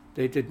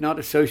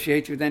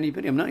associate with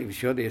anybody. I'm not even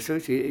sure they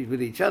associated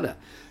with each other.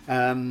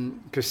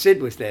 Because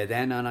Sid was there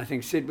then, and I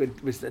think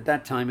Sid was at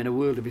that time in a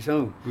world of his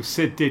own. Well,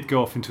 Sid did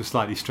go off into a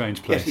slightly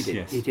strange place. Yes, he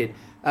did. He did.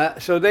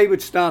 So they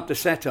would start the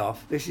set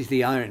off. This is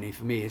the irony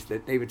for me, is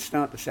that they would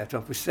start the set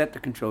off with Set the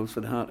Controls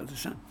for the Heart of the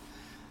Sun,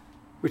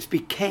 which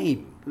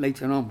became,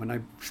 later on when I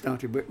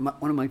started,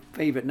 one of my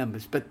favourite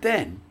numbers. But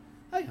then,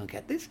 I don't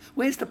get this,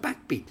 where's the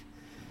backbeat?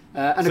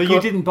 And so you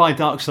didn't buy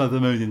Dark Side of the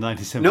Moon in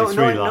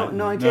 1973?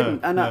 No, I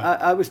didn't. And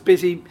I was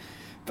busy,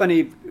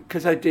 funny,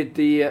 because I did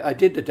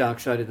the Dark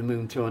Side of the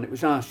Moon tour, and it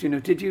was asked,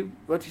 what did you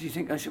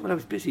think? I said, well, I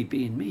was busy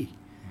being me.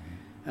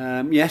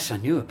 Yes, I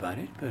knew about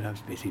it, but I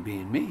was busy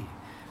being me.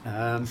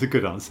 That's a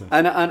good answer.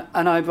 And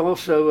I've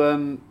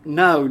also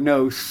now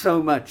know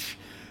so much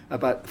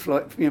about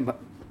Floyd,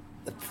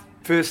 the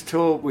first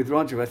tour with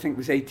Roger, I think,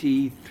 was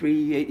 85,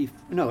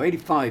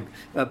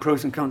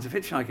 Pros and Cons of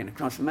Hitchhiking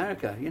across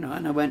America,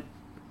 and I went,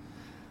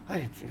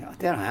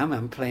 there I am,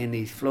 I'm playing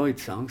these Floyd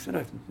songs that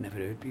I've never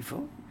heard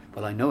before.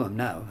 Well, I know them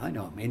now. I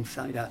know them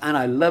inside out, and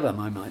I love them.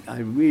 I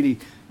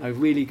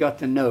really got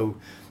to know,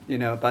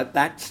 about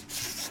that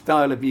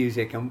style of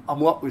music and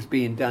what was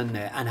being done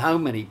there, and how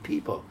many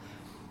people.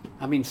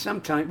 I mean,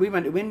 sometimes we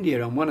went to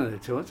India on one of the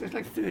tours. There's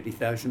like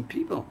 30,000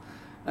 people,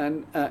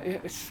 and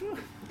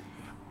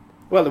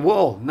well, the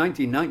Wall,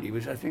 1990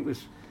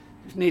 was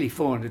nearly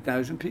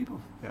 400,000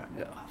 people. Yeah,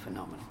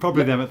 phenomenal.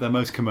 Probably them at their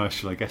most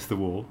commercial, I guess. The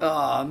Wall.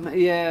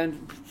 Yeah.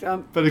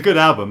 But a good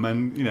album,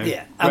 and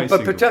yeah. Great But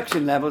single.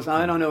 production levels,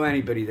 I don't know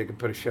anybody that could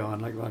put a show on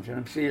like Roger.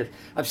 I'm serious.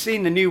 I've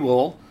seen the new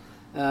Wall.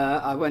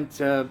 I went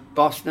to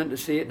Boston to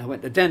see it, and I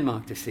went to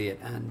Denmark to see it,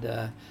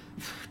 and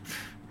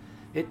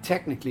it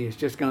technically has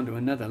just gone to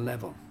another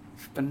level.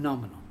 It's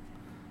phenomenal.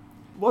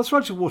 What's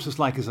Roger Waters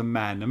like as a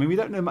man? I mean, we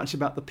don't know much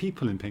about the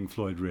people in Pink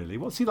Floyd, really.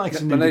 What's he like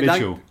as an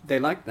individual? They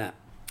like that.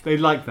 They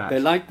like that. They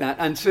like that,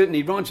 and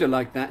certainly Roger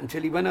liked that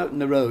until he went out on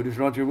the road as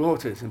Roger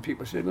Waters, and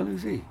people said, well,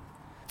 who's he?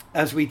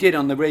 As we did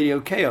on the Radio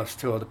Chaos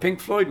tour. The Pink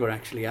Floyd were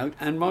actually out,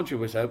 and Roger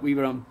was out. We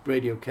were on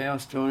Radio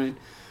Chaos touring.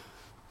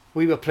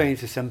 We were playing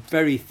to some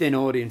very thin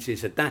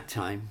audiences at that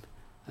time.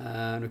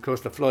 And of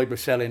course the Floyd were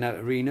selling out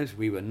arenas.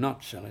 We were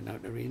not selling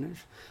out arenas.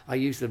 I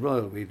used the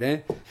Royal we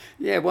there.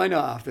 Yeah, why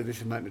not after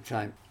this amount of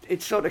time?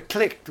 It sort of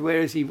clicked,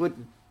 whereas he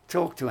wouldn't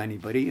talk to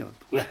anybody. Oh,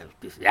 right,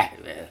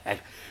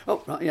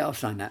 yeah, I'll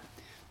sign that.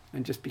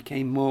 And just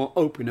became more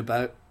open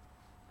about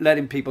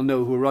letting people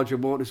know who Roger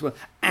Waters were.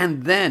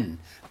 And then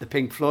the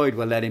Pink Floyd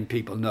were letting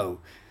people know,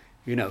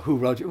 who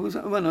Roger was.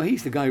 Well, no,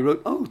 he's the guy who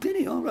wrote, oh, did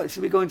he? All right,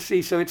 so we're going to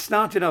see. So it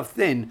started off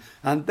thin,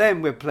 and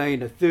then we're playing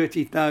to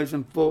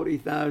 30,000,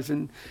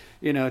 40,000,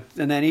 and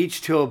then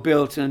each tour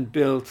built and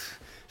built.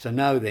 So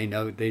now they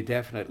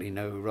definitely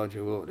know who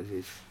Roger Waters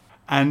is.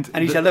 And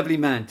he's a lovely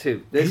man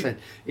too. Listen,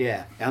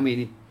 yeah, I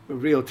mean, a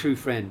real true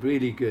friend,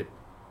 really good.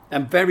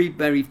 And very,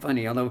 very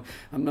funny, although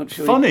I'm not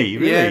sure. Funny,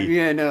 really?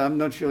 Yeah, no, I'm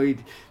not sure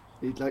he'd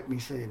like me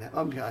saying that.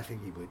 I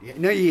think he would. Yeah.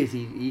 No, he is.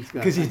 He's got.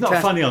 Because he's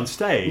not funny on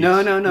stage. No.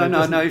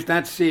 He's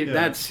that serious.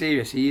 That's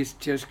serious. He's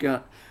just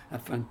got a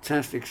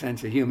fantastic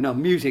sense of humour. No,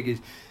 music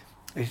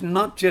is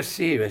not just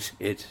serious,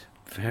 it's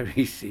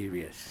very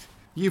serious.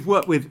 You've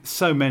worked with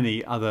so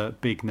many other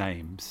big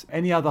names.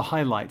 Any other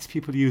highlights,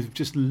 people you've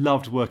just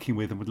loved working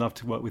with and would love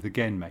to work with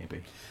again,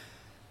 maybe?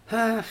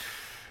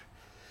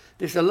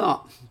 There's a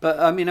lot. But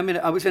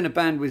I was in a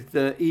band with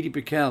Edie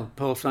Brickell,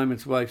 Paul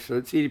Simon's wife. So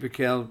it's Edie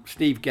Brickell,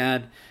 Steve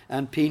Gadd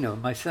and Pino,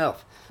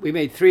 myself. We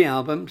made 3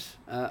 albums.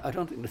 I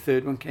don't think the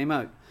third one came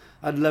out.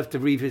 I'd love to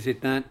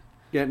revisit that.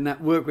 Getting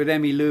that work with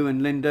Emmy Lou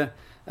and Linda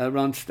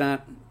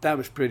Ronstadt, that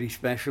was pretty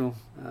special.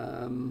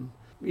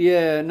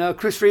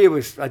 Chris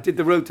Rea I did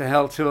the Road to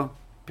Hell tour.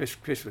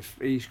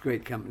 He's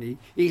great company.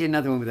 He's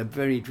another one with a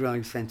very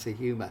dry sense of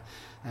humour.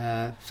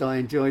 So I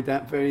enjoyed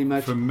that very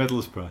much. From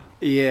Middlesbrough.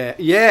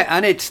 Yeah,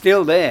 and it's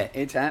still there.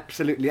 It's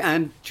absolutely...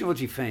 And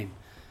Georgie Fame.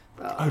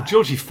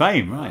 Georgie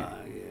Fame, right.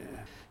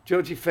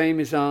 Georgie Fame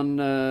is on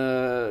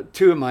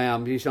 2 of my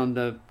albums. He's on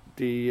the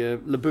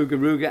La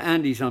Boogaruga,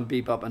 and he's on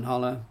Bebop and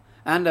Hollow.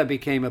 And I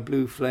became a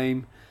Blue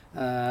Flame. You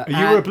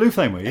were a Blue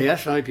Flame, were you?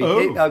 Yes, I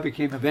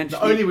became eventually...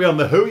 Not only were you on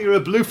The Who, you were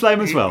a Blue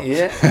Flame as well.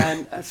 Yeah,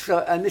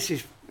 and this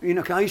is...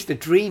 I used to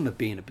dream of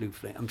being a Blue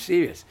Flame. I'm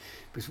serious.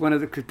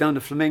 Because down the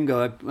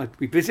Flamingo,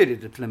 we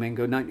visited the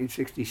Flamingo in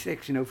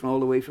 1966, from all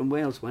the way from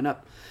Wales, went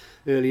up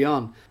early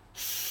on.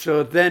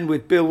 So then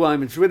with Bill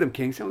Wyman's Rhythm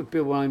Kings, with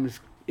Bill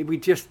Wyman's, it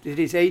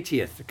is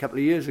 80th a couple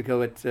of years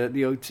ago at the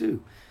O2.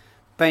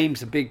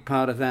 Fame's a big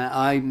part of that.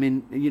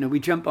 We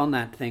jump on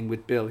that thing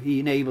with Bill.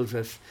 He enables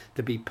us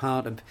to be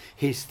part of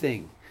his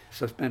thing.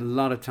 So I spent a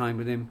lot of time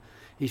with him.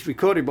 He's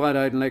recorded Wide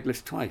Eyed and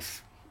Legless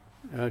twice,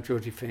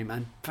 Georgie Fame,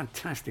 and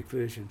fantastic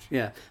versions.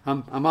 Yeah,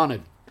 I'm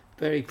honoured,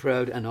 very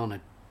proud and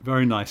honoured.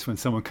 Very nice when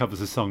someone covers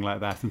a song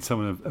like that and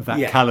someone of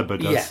that calibre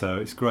does so.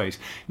 It's great.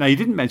 Now, you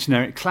didn't mention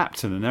Eric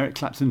Clapton, and Eric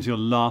Clapton's your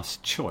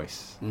last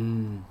choice.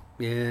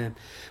 Yeah.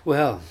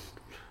 Well,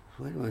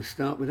 where do I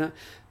start with that?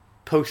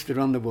 Poster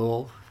on the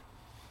wall.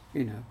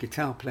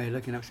 Guitar player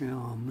looking up saying,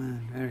 oh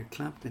man, Eric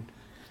Clapton.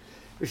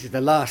 This is the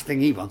last thing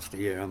he wants to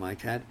hear, I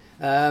might add.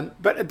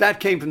 But that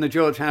came from the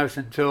George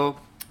Harrison tour.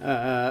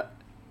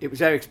 It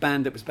was Eric's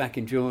band that was back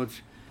in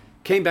George.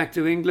 Came back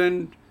to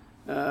England,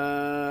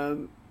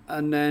 and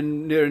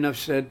then near enough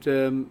said,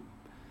 in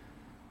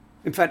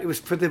fact, it was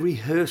for the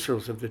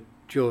rehearsals of the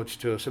George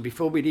tour. So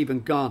before we'd even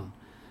gone,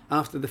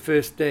 after the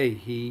first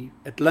day,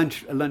 at a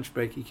lunch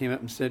break, he came up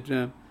and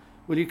said,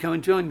 will you come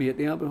and join me at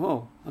the Albert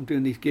Hall? I'm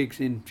doing these gigs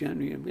in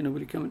January, will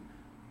you come?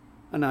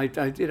 And I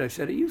did. I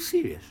said, are you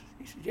serious?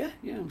 He said, yeah,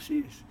 I'm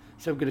serious.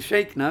 So we're going to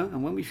shake now,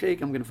 and when we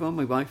shake, I'm going to phone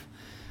my wife,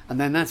 and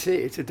then that's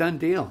it. It's a done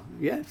deal.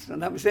 Yes,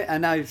 and that was it.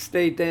 And I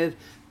stayed there.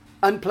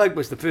 Unplugged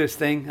was the first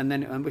thing, and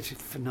then I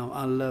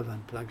love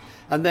Unplugged.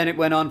 And then it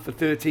went on for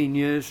 13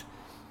 years.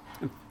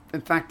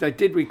 In fact, I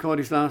did record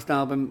his last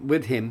album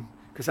with him,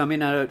 because I'm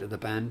in and out of the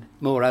band,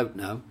 more out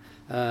now.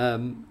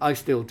 I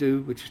still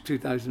do, which is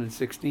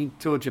 2016.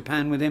 Toured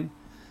Japan with him.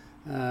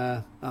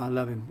 I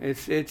love him.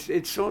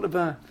 It's sort of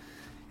a,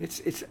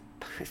 it's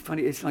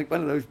funny. It's like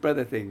one of those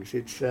brother things.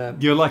 It's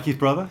you're like his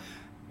brother.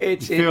 You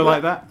feel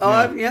like that?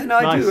 Oh yeah.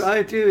 Nice.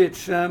 I do.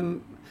 It's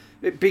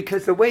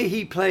because the way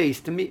he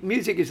plays, to me,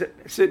 music is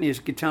certainly as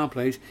guitar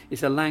plays,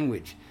 is a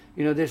language.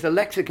 There's a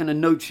lexicon of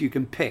notes you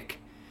can pick,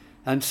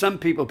 and some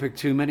people pick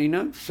too many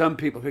notes. Some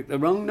people pick the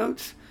wrong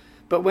notes.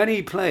 But when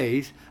he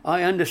plays,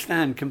 I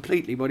understand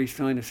completely what he's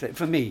trying to say.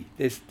 For me,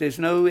 there's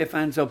no ifs,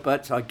 ands, or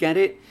buts. I get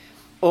it.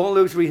 All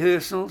those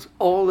rehearsals,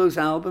 all those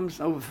albums,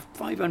 over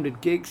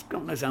 500 gigs,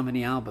 God knows how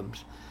many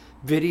albums,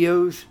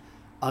 videos,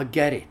 I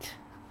get it.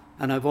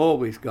 And I've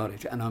always got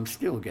it, and I'm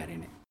still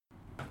getting it.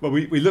 Well,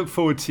 we look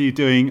forward to you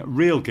doing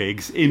real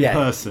gigs in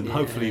person,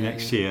 hopefully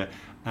next year.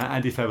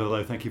 Andy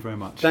Fairweather-Low, thank you very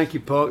much. Thank you,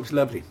 Paul. It was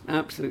lovely.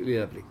 Absolutely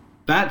lovely.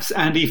 That's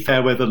Andy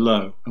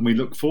Fairweather-Low, and we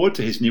look forward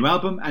to his new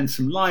album and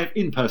some live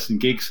in-person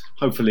gigs,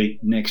 hopefully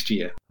next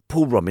year.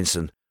 Paul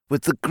Robinson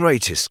with the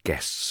greatest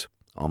guests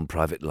on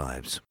Private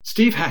Lives.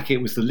 Steve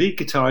Hackett was the lead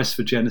guitarist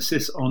for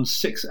Genesis on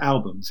 6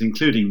 albums,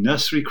 including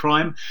Nursery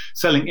Crime,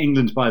 Selling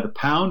England by the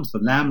Pound, The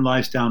Lamb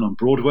Lies Down on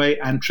Broadway,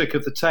 and Trick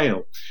of the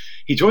Tail.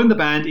 He joined the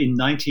band in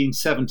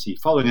 1970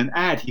 following an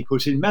ad he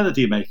put in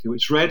Melody Maker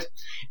which read,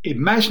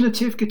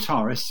 "Imaginative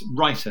guitarist,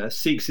 writer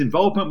seeks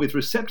involvement with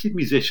receptive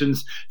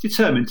musicians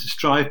determined to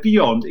strive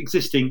beyond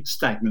existing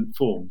stagnant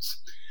forms."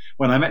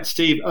 When I met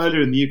Steve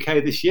earlier in the UK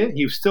this year,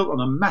 he was still on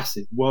a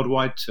massive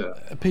worldwide tour.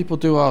 People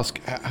do ask,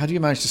 how do you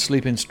manage to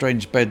sleep in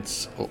strange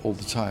beds all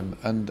the time?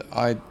 And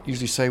I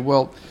usually say,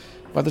 well,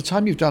 by the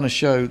time you've done a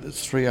show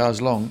that's 3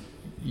 hours long,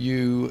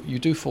 you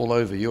do fall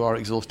over. You are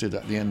exhausted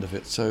at the end of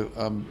it. So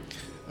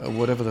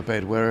whatever the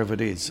bed, wherever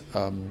it is,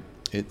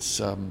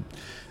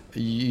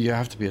 you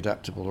have to be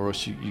adaptable, or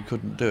else you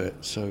couldn't do it.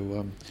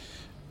 So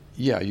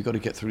you've got to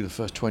get through the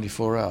first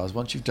 24 hours.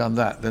 Once you've done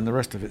that, then the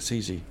rest of it's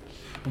easy.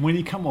 And when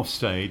you come off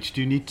stage, do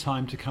you need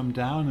time to come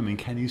down? I mean,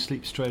 can you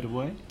sleep straight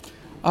away?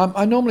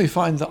 I normally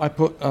find that I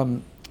put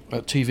a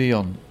TV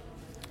on,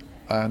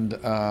 and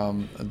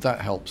that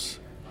helps,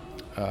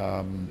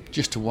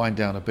 just to wind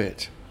down a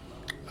bit.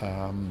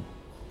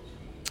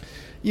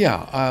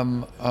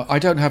 I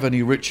don't have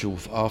any ritual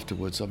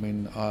afterwards. I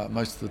mean,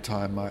 most of the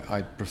time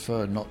I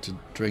prefer not to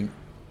drink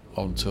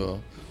on tour,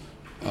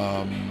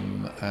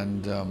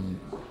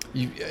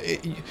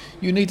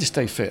 you need to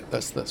stay fit.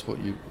 That's what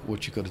you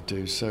got to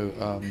do.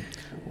 So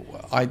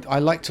I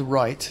like to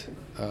write.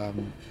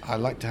 I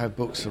like to have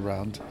books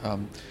around.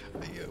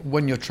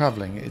 When you're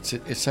travelling, it's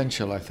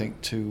essential, I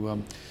think,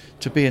 to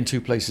be in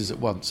two places at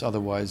once.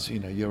 Otherwise,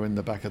 you're in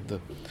the back of the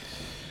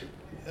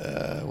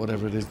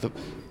whatever it is,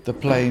 the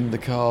plane, the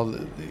car,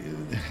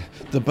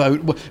 the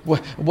boat,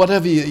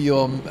 whatever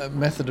your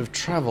method of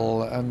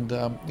travel. And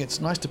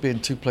it's nice to be in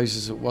two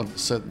places at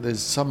once. So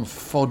there's some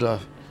fodder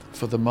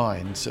for the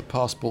mind. So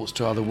passports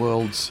to other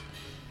worlds,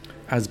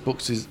 as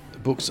books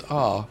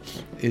are,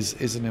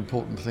 is an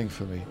important thing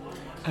for me.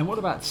 And what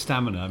about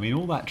stamina? I mean,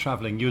 all that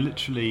travelling, you're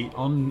literally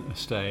on a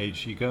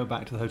stage, you go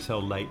back to the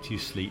hotel late, you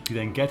sleep, you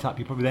then get up,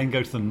 you probably then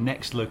go to the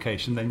next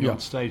location, then you're on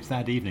stage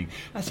that evening.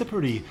 That's a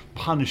pretty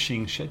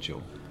punishing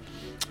schedule.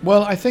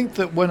 Well, I think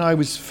that when I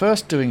was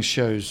first doing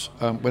shows,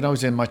 when I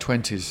was in my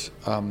 20s,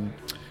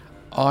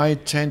 I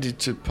tended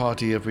to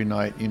party every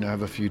night,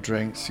 have a few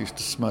drinks, used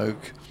to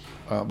smoke,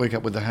 wake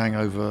up with a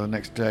hangover the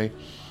next day,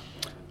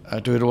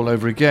 do it all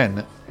over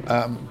again.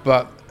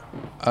 But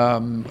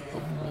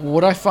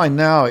what I find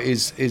now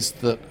is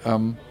that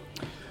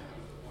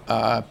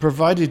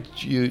provided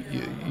you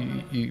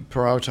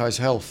prioritise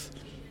health,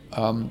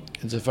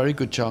 there's a very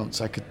good chance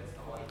I could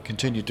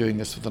continue doing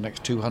this for the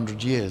next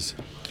 200 years.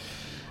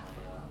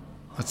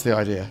 That's the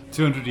idea.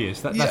 200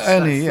 years.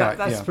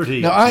 That's pretty.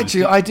 No,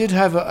 actually, I did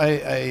have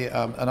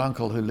an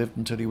uncle who lived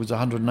until he was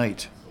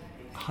 108.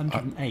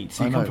 108.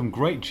 So you come from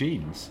great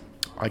genes.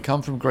 I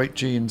come from great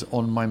genes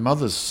on my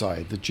mother's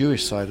side, the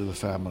Jewish side of the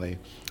family.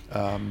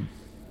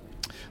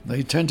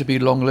 They tend to be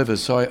long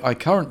livers. So I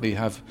currently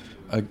have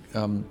a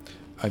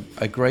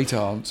great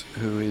aunt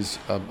who is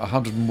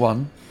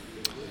 101.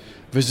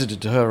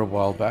 Visited her a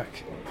while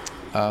back.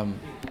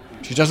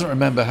 She doesn't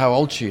remember how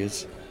old she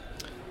is,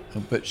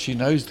 but she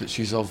knows that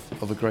she's of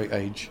a great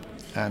age,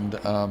 and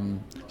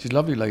she's a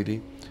lovely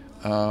lady.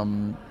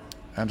 And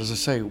as I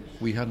say,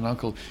 we had an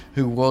uncle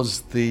who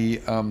was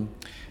the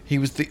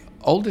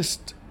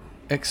oldest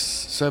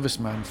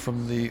ex-serviceman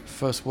from the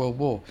First World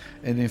War,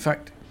 and in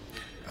fact,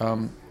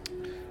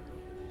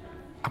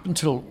 up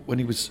until when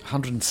he was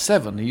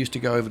 107, he used to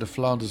go over to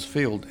Flanders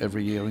Field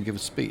every year and give a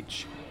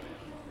speech.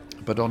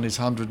 But on his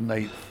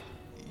 108th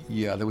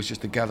year, there was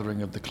just a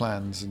gathering of the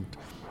clans and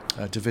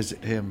to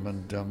visit him,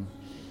 and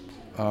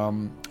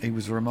he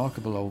was a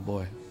remarkable old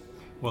boy.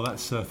 Well,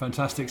 that's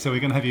fantastic. So we're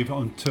going to have you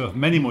on tour for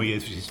many more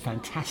years, which is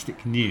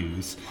fantastic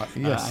news.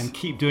 Yes. And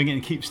keep doing it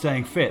and keep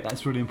staying fit.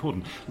 That's really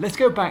important. Let's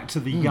go back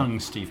to the young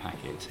Steve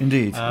Hackett.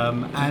 Indeed.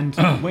 And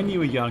when you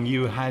were young,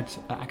 you had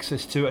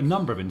access to a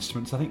number of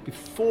instruments, I think,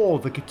 before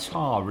the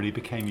guitar really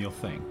became your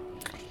thing.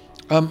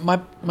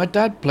 My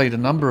dad played a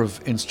number of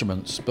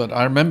instruments, but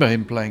I remember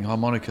him playing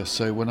harmonica.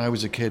 So when I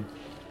was a kid,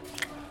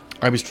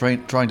 I was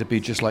trying to be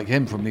just like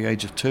him from the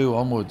age of 2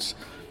 onwards.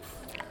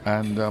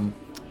 And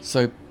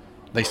so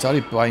they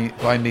started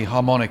buying me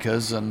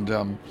harmonicas, and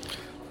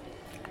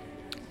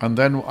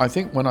then I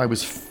think when I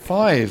was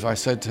 5, I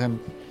said to him,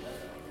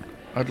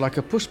 I'd like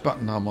a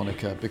push-button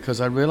harmonica,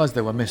 because I realised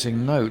they were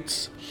missing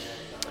notes.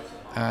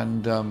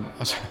 And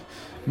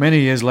many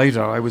years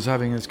later, I was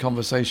having this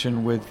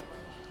conversation with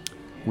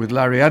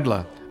Larry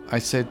Adler. I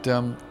said,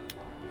 how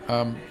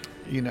do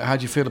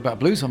you feel about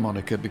blues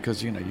harmonica?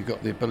 Because, you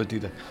got the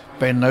ability to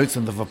bend notes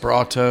and the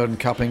vibrato and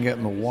cupping it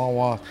and the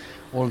wah-wah,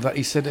 all of that.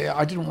 He said,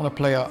 I didn't want to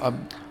play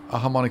a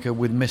harmonica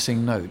with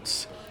missing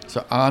notes.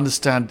 So I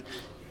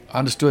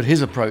understood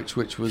his approach,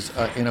 which was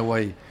in a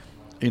way,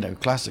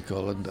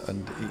 classical,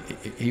 and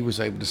he was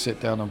able to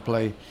sit down and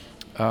play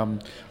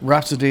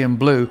Rhapsody in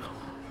Blue,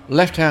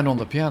 left hand on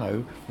the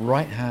piano,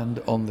 right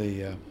hand on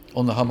the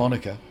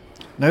harmonica.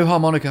 No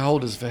harmonica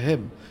holders for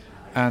him,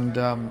 and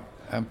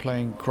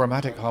playing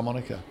chromatic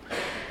harmonica,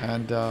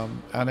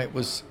 and it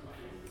was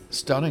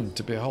stunning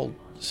to behold,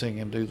 seeing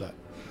him do that.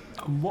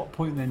 At what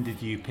point then did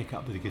you pick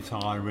up the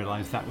guitar and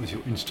realise that was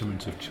your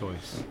instrument of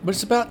choice? But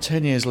it's about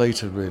 10 years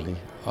later, really.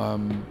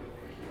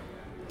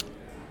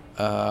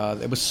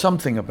 There was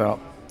something about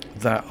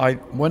that.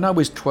 When I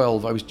was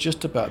 12, I was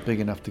just about big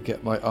enough to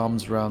get my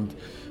arms around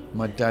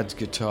my dad's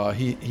guitar.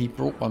 He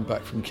brought one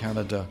back from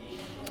Canada.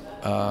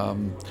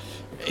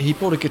 He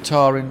bought a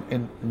guitar in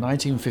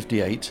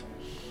 1958.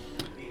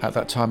 At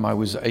that time, I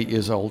was 8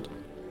 years old.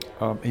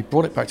 He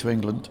brought it back to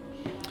England,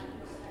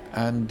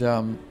 and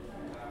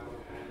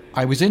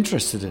I was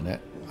interested in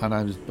it, and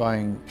I was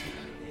buying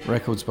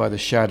records by the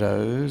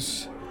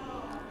Shadows,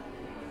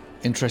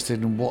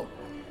 interested in what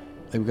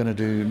they were going to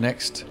do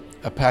next,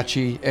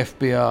 Apache,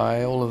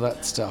 FBI, all of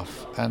that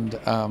stuff. And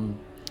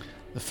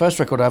the first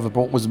record I ever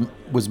bought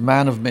was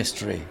Man of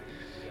Mystery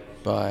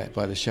by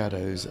the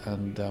Shadows,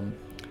 and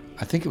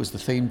I think it was the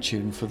theme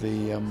tune for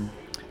the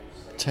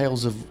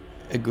Tales of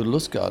Edgar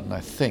Lustgarten, I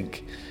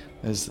think.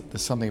 There's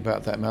something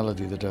about that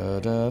melody, the da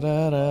da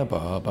da da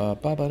ba ba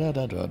ba ba da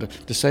da da,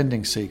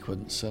 descending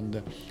sequence, and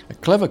a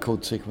clever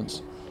chord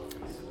sequence.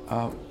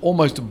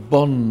 almost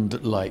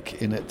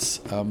Bond-like in its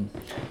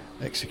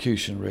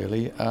execution,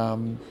 really.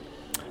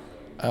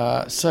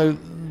 So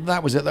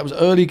that was it. That was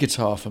early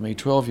guitar for me,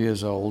 12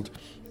 years old.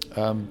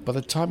 By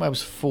the time I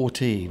was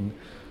 14,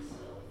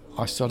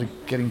 I started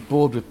getting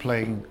bored with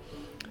playing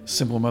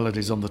simple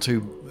melodies on the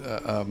two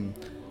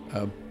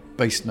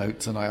bass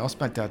notes, and I asked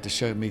my dad to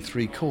show me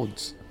 3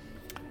 chords.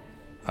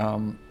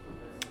 And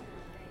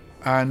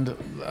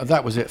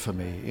that was it for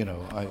me. You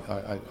know,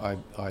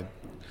 I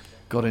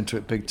got into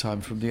it big time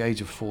from the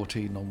age of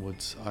 14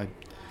 onwards.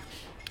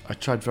 I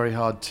tried very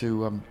hard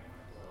to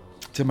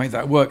make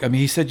that work. I mean,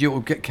 he said you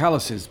will get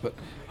calluses, but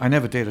I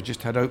never did. I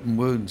just had open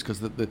wounds because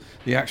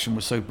the action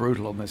was so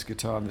brutal on this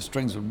guitar, and the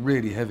strings were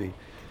really heavy.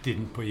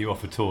 Didn't put you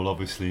off at all,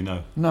 obviously,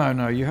 no.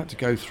 No, you had to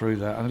go through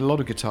that, and a lot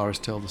of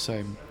guitarists tell the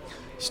same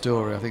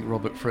story. I think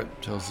Robert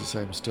Fripp tells the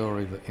same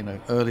story, that, you know,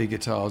 early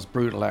guitars,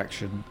 brutal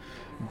action,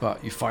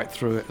 but you fight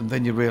through it, and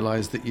then you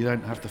realise that you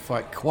don't have to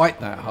fight quite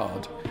that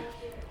hard.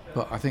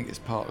 But I think it's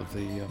part of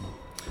the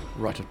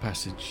rite of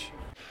passage.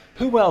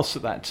 Who else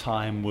at that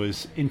time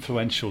was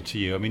influential to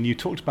you? I mean, you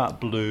talked about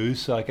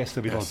blues, so I guess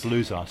there'll be a lot of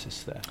blues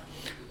artists there.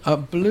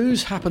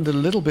 Blues happened a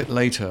little bit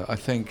later, I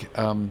think.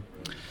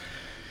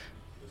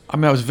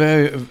 I was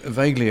very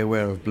vaguely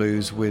aware of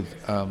blues with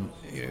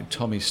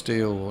Tommy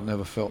Steele,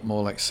 Never Felt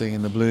More Like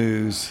Singing the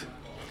Blues,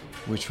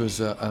 which was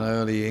an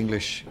early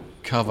English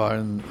cover,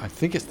 and I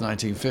think it's the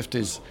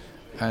 1950s,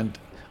 and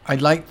I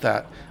liked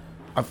that.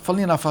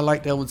 Funnily enough, I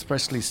liked Elvis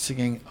Presley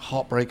singing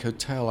Heartbreak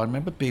Hotel. I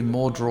remember being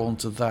more drawn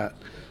to that,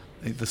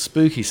 the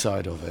spooky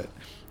side of it.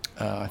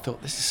 I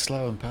thought, this is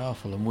slow and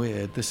powerful and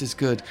weird, this is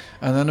good.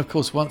 And then, of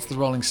course, once the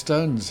Rolling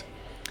Stones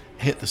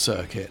hit the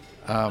circuit,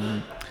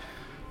 I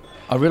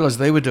realised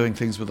they were doing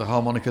things with the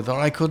harmonica that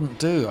I couldn't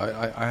do.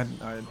 I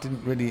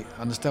didn't really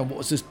understand what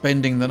was this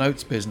bending the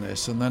notes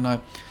business. And then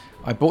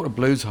I bought a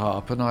blues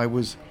harp, and I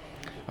was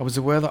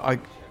aware that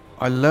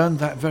I learned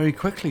that very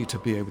quickly, to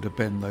be able to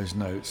bend those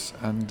notes.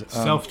 And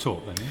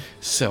self-taught then?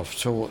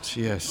 Self-taught,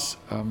 yes.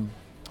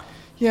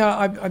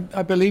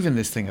 I believe in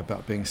this thing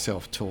about being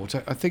self-taught.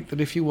 I think that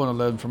if you want to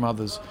learn from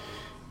others,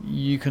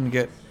 you can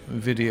get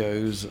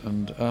videos,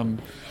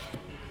 and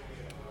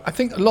I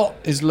think a lot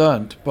is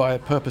learnt by a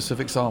purpose of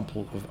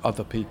example of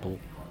other people.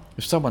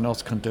 If someone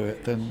else can do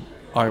it, then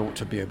I ought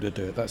to be able to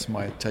do it. That's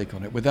my take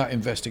on it, without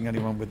investing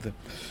anyone with the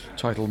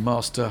title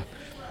master.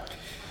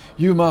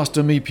 You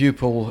master, me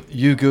pupil,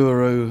 you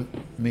guru,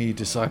 me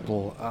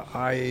disciple.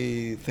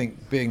 I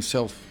think being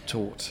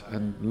self-taught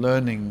and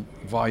learning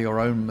via your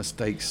own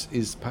mistakes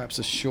is perhaps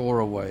a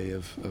surer way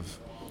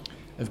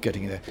of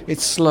getting there.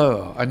 It's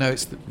slower. I know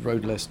it's the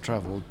road less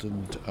travelled,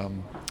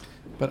 and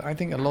but I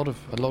think a lot of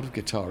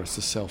guitarists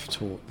are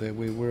self-taught.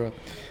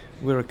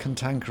 We're a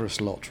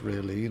cantankerous lot,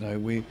 really. You know,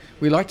 we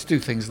like to do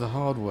things the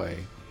hard way.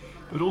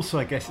 But also,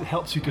 I guess it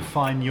helps you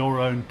define your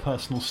own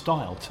personal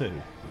style too.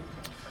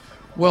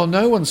 Well,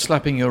 no one's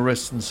slapping your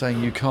wrist and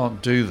saying you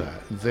can't do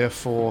that.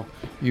 Therefore,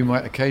 you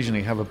might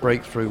occasionally have a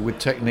breakthrough with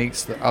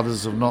techniques that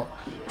others have not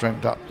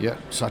dreamt up yet,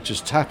 such as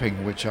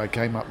tapping, which I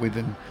came up with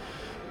in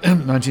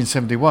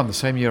 1971, the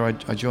same year I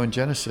joined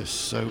Genesis.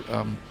 So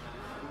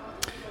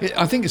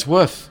I think it's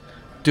worth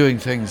doing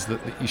things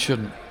that you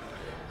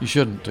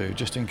shouldn't do,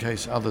 just in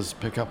case others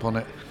pick up on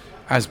it,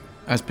 as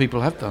people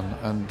have done.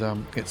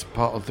 And it's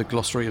part of the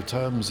glossary of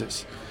terms.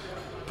 It's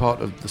part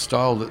of the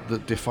style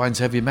that defines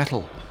heavy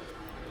metal.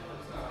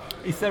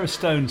 Is there a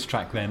Stones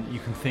track then that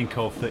you can think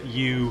of that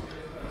you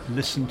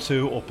listen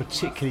to, or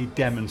particularly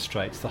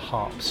demonstrates the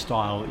harp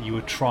style that you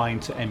were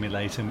trying to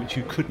emulate and which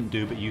you couldn't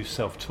do but you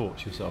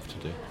self-taught yourself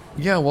to do?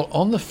 Yeah, well,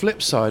 on the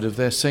flip side of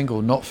their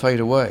single Not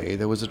Fade Away,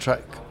 there was a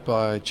track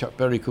by Chuck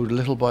Berry called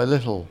Little by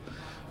Little,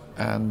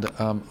 and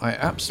I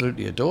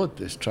absolutely adored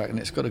this track, and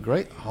it's got a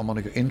great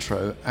harmonica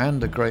intro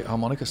and a great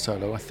harmonica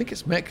solo. I think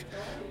it's Mick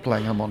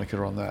playing harmonica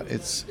on that.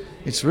 It's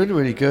really,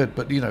 really good.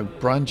 But, you know,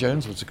 Brian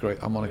Jones was a great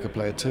harmonica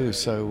player too,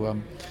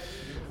 so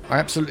I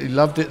absolutely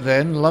loved it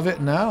then, love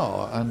it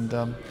now,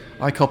 and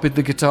I copied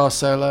the guitar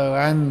solo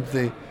and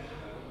the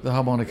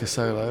harmonica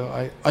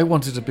solo. I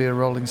wanted to be a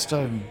Rolling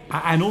Stone.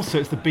 And also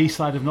it's the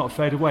B-side of Not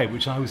Fade Away,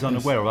 which I was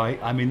unaware of.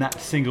 I mean,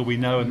 that single we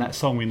know and that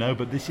song we know,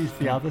 but this is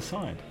the other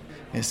side.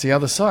 It's the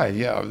other side,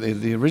 yeah.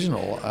 The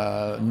original,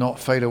 Not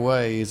Fade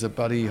Away, is a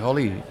Buddy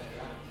Holly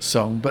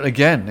song, but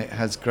again, it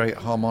has great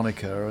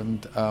harmonica,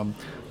 and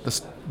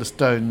the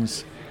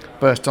Stones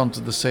burst onto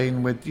the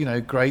scene with, you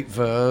know, great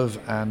verve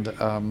and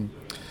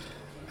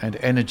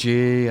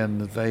energy,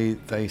 and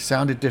they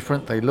sounded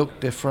different, they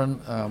looked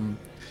different.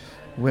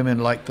 Women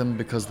liked them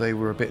because they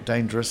were a bit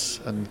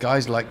dangerous, and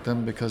guys liked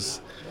them because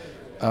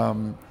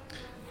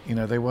you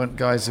know, they weren't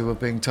guys who were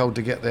being told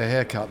to get their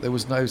hair cut. There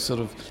was no sort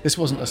of... This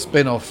wasn't a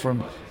spin-off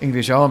from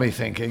English Army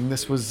thinking.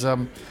 This was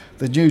the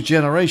new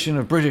generation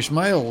of British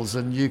males,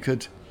 and you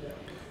could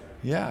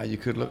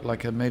look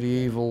like a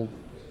medieval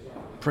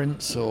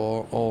prince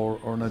or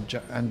an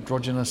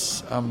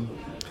androgynous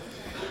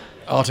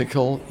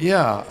article.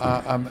 Yeah,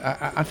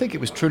 I think it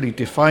was truly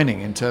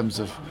defining in terms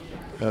of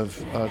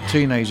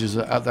teenagers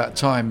at that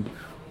time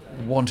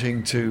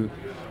wanting to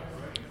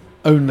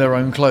own their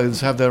own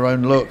clothes, have their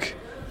own look,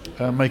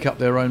 make up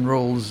their own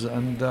rules,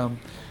 and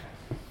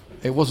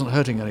it wasn't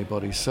hurting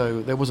anybody.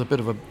 So there was a bit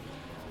of a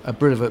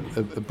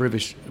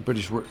British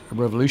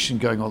revolution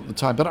going on at the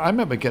time. But I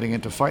remember getting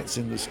into fights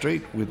in the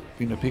street with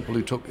people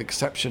who took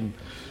exception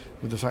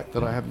with the fact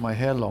that I had my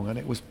hair long, and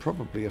it was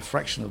probably a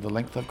fraction of the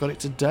length I've got it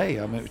today.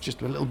 I mean, it was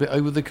just a little bit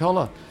over the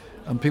collar,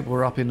 and people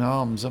were up in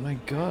arms. I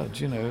mean,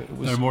 God, it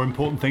was... There are more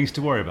important things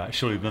to worry about,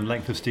 surely, than the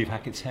length of Steve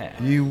Hackett's hair.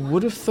 You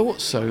would have thought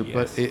so,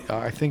 yes. But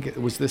I think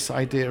it was this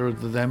idea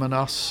of the them and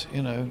us,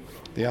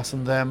 the us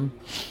and them,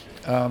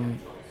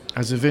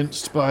 as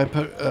evinced by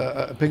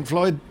Pink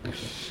Floyd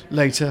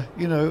later.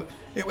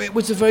 It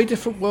was a very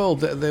different world.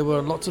 There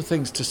were lots of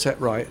things to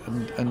set right,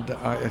 and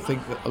I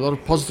think that a lot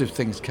of positive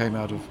things came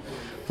out of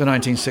the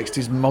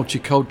 1960s.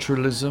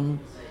 Multiculturalism.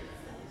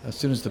 As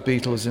soon as the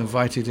Beatles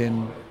invited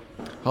in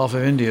half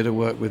of India to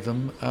work with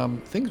them,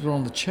 things were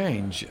on the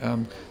change.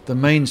 The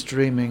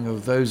mainstreaming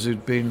of those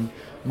who'd been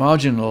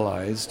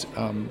marginalised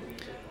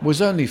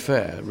was only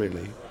fair,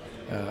 really.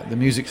 The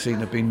music scene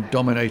had been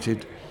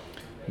dominated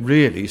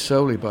really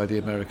solely by the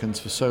Americans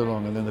for so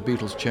long, and then the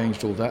Beatles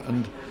changed all that,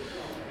 and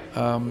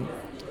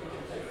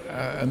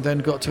then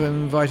got to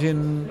invite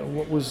in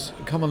what was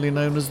commonly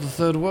known as the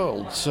Third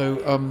World.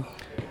 So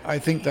I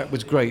think that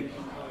was great,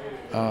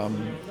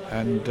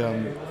 and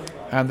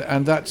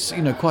that's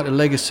quite a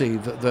legacy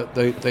that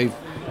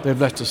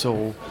they've left us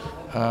all.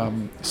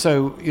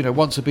 So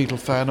once a Beatle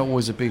fan,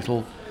 always a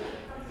Beatle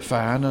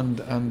fan,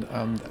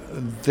 and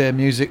their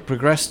music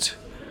progressed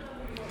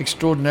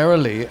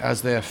extraordinarily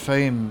as their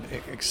fame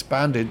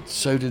expanded.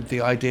 So did the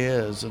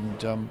ideas,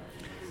 and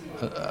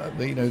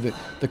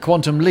the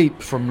quantum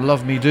leap from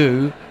Love Me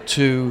Do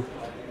to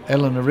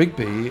Eleanor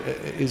Rigby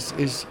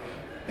is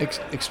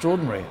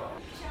extraordinary.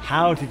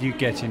 How did you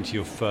get into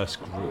your first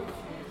group?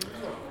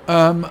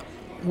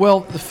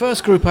 Well, the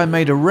first group I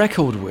made a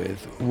record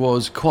with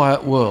was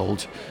Quiet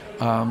World.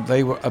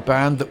 They were a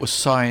band that was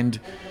signed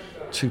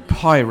to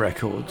Pi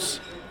Records.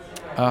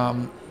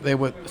 There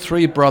were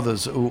three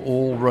brothers who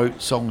all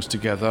wrote songs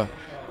together.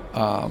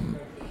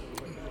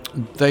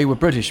 They were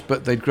British,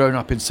 but they'd grown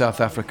up in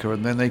South Africa,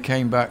 and then they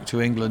came back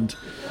to England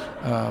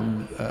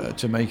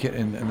to make it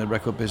in the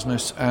record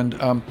business. And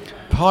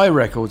Pi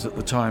Records at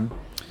the time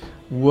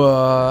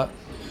were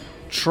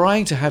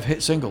trying to have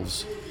hit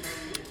singles.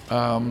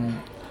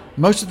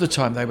 Most of the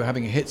time they were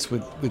having hits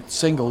with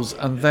singles,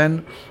 and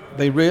then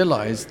they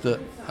realised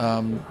that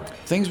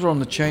things were on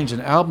the change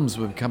and albums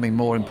were becoming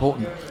more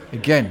important.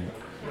 Again,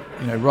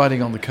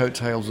 riding on the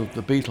coattails of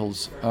the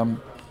Beatles.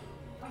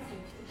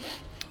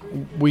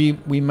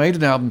 We made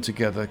an album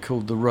together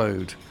called The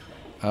Road.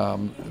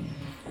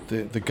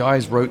 The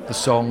guys wrote the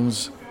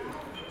songs.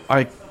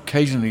 I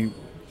occasionally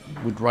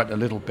would write a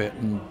little bit,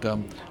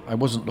 and I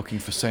wasn't looking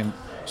for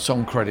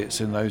song credits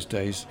in those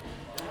days.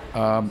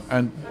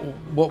 And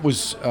what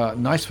was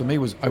nice for me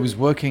was I was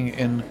working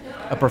in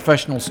a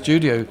professional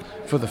studio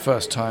for the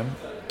first time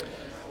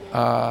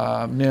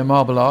near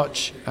Marble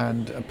Arch,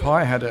 and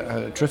Pi had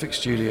a terrific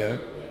studio.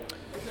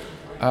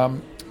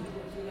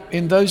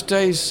 In those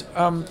days,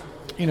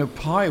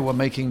 Pi were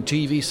making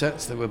TV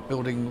sets. They were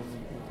building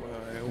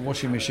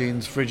washing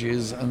machines,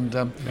 fridges, and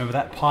remember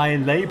that Pi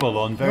label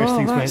on various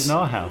things we had in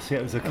our house? Yeah,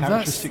 it was a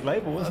characteristic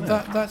label, wasn't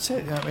it? That's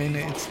it. I mean,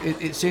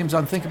 it seems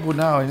unthinkable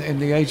now in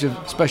the age of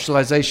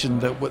specialisation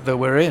that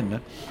we're in.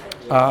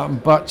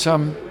 But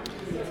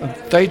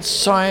they'd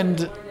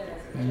signed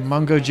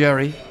Mungo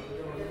Jerry,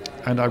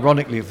 and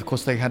ironically, of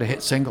course, they had a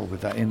hit single with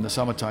that. In the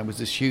Summertime was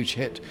this huge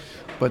hit,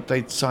 but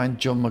they'd signed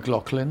John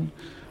McLaughlin,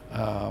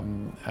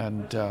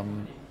 and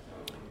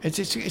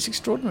it's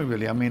extraordinary,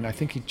 really. I mean, I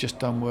think he'd just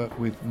done work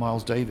with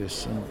Miles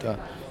Davis, and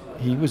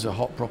he was a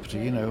hot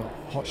property,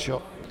 hot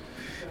shot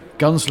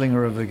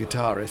gunslinger of a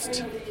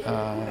guitarist,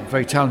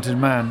 very talented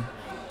man,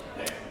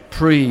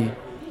 pre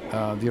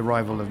the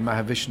arrival of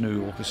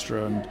Mahavishnu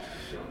Orchestra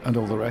and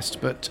all the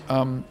rest. But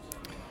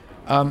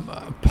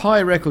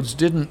Pi Records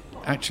didn't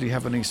actually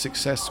have any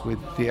success with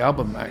the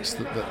album acts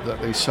that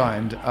they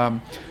signed.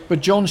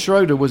 But John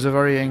Schroeder was a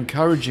very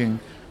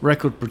encouraging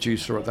record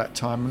producer at that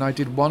time, and I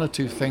did one or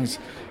two things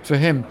for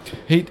him.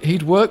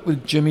 He'd worked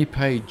with Jimmy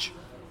Page,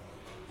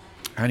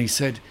 and he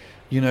said,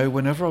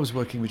 whenever I was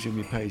working with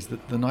Jimmy Page,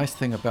 the nice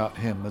thing about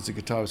him as a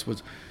guitarist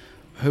was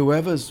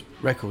whoever's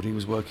record he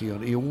was working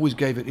on, he always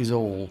gave it his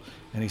all.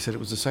 And he said it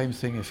was the same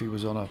thing if he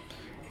was on a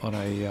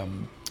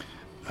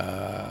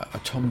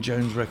Tom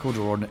Jones record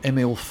or an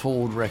Emil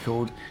Ford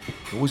record.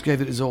 He always gave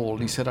it his all.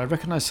 And he said, I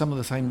recognise some of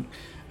the same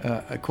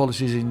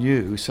qualities in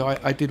you. So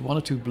I did one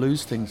or two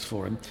blues things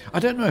for him. I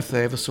don't know if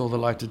they ever saw the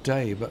light of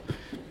day,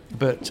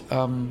 but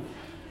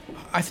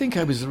I think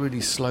I was a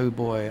really slow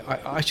boy.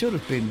 I should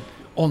have been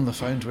on the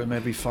phone to him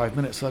every 5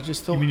 minutes. I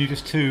just thought. You mean you're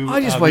just too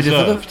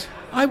reserved?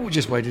 I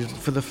just waited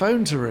for the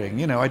phone to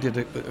ring. I did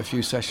a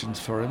few sessions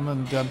for him,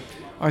 and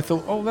I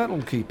thought,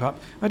 that'll keep up.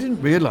 I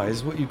didn't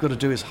realise what you've got to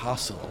do is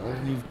hustle.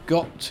 You've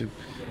got to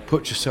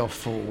put yourself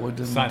forward.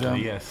 And,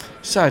 sadly, yes.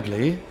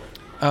 Sadly.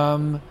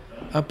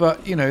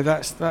 But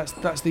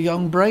that's the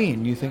young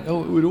brain. You think,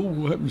 oh, it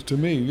all happens to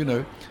me.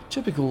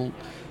 Typical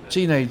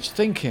teenage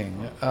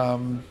thinking.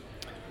 I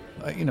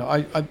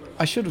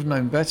should have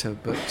known better,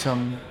 but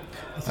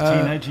as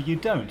a teenager, you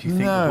don't. You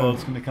think the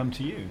world's going to come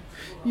to you.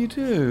 You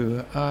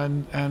do,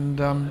 and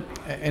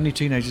any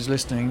teenagers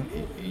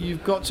listening,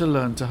 you've got to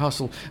learn to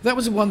hustle. That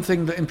was one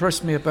thing that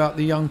impressed me about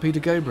the young Peter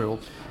Gabriel.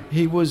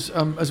 He was,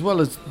 as well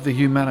as the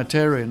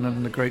humanitarian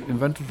and the great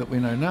inventor that we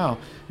know now,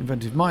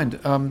 inventive mind.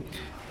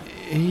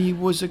 He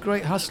was a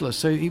great hustler,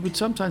 so he would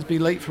sometimes be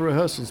late for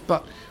rehearsals,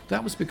 but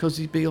that was because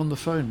he'd be on the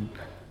phone,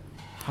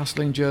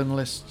 hustling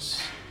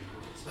journalists,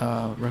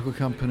 record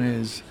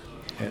companies,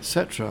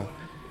 etc.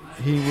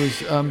 He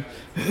was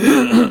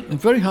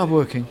very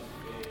hardworking,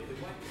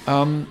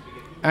 and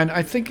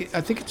I think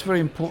it's very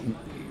important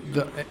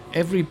that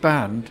every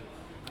band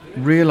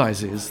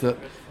realizes that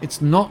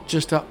it's not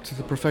just up to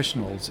the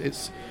professionals;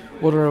 it's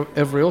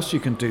whatever else you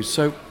can do.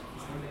 So,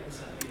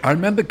 I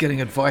remember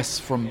getting advice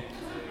from,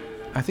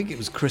 I think it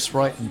was Chris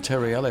Wright and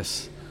Terry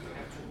Ellis,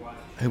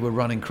 who were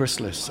running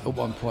Chrysalis at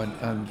one point,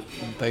 and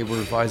they were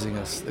advising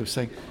us. They were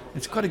saying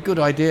it's quite a good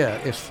idea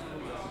if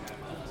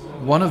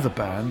one of the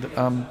band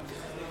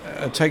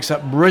takes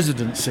up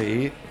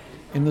residency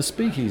in the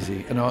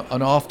Speakeasy,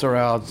 an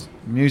after-hours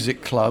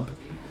music club.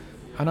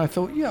 And I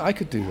thought, yeah, I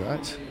could do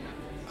that.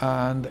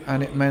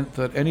 And it meant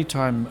that any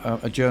time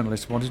a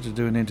journalist wanted to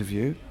do an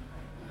interview,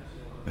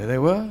 there they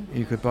were.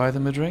 You could buy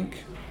them a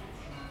drink.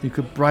 You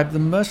could bribe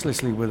them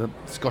mercilessly with a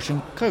Scotch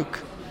and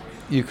Coke.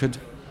 You could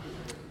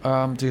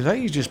do that.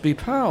 You just be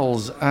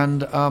pals,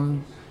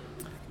 and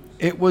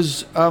it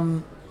was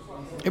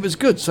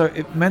good. So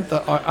it meant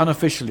that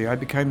unofficially I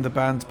became the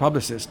band's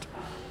publicist.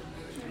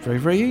 Very,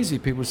 very easy.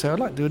 People would say, I'd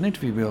like to do an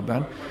interview with your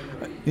band.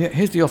 Yeah,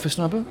 here's the office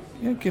number.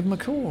 Yeah, give them a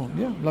call.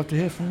 Yeah, love to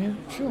hear from you.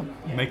 Sure.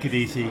 Make it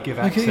easy. Give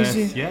Make access. It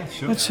easy. Yeah,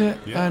 sure. That's it.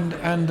 Yeah.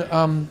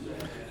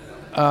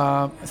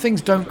 And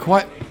things don't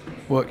quite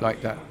work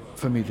like that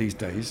for me these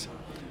days.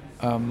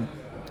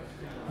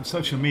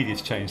 Social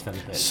media's changed that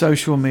a bit.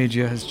 Social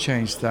media has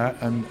changed that,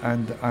 and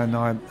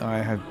I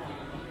have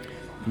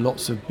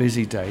lots of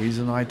busy days,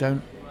 and I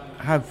don't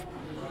have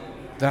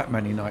that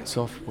many nights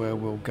off where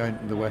we'll go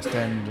into the West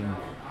End and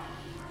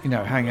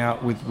hang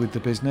out with the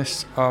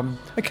business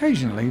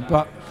occasionally,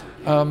 but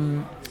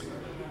and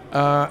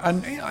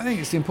I think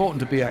it's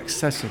important to be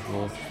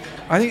accessible.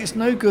 I think it's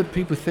no good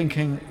people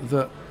thinking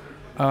that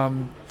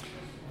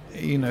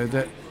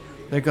that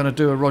they're going to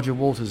do a Roger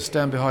Waters,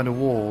 stand behind a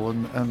wall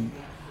and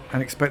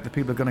expect that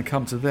people are going to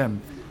come to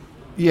them.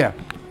 Yeah,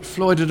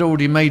 Floyd had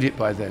already made it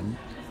by then.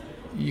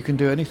 You can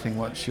do anything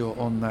once you're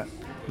on that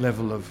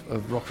level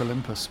of Rock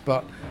Olympus,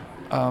 but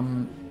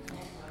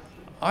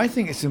I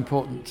think it's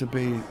important to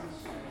be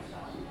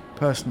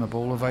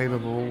personable,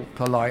 available,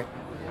 polite,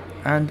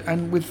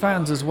 and with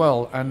fans as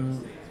well,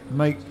 and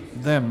make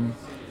them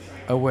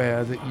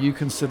aware that you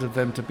consider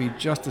them to be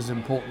just as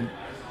important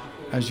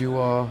as you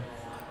are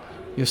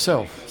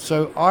yourself.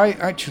 So I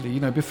actually,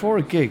 before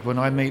a gig, when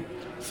I meet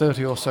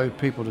 30 or so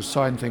people to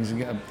sign things and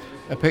get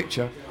a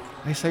picture,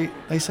 they say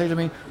to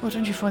me, "Well,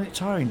 don't you find it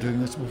tiring doing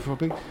this before a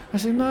gig?" I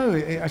say, "No,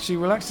 it actually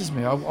relaxes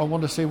me. I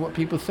want to see what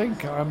people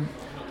think.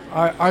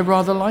 I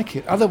rather like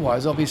it.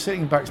 Otherwise, I'll be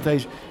sitting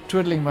backstage,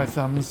 twiddling my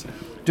thumbs,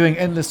 doing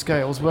endless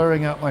scales,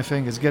 wearing out my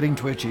fingers, getting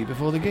twitchy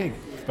before the gig."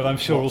 But I'm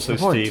sure also,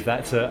 Steve,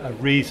 that's a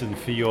reason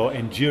for your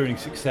enduring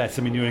success.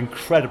 I mean, your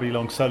incredibly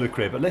long solo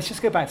career. But let's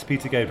just go back to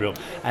Peter Gabriel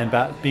and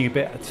about being a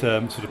bit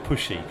sort of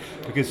pushy.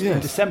 Because in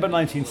December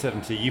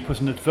 1970, you put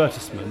an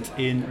advertisement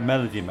in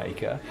Melody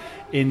Maker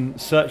in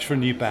search for a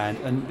new band.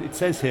 And it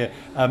says here,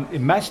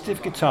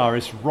 imaginative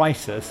guitarist,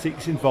 writer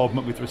seeks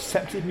involvement with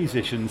receptive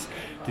musicians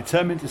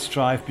determined to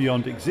strive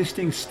beyond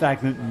existing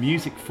stagnant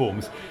music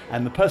forms.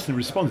 And the person who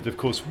responded, of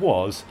course,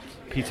 was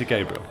Peter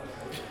Gabriel.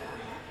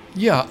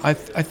 Yeah, I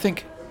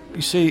think,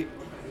 you see,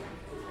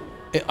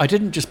 I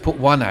didn't just put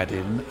one ad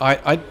in.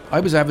 I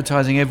was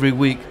advertising every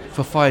week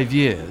for 5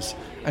 years,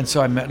 and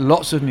so I met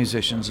lots of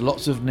musicians,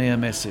 lots of near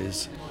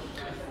misses.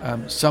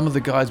 Some of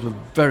the guys were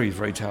very,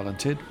 very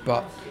talented,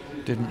 but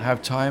didn't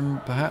have time,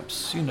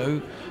 perhaps,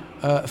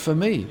 for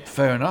me.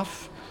 Fair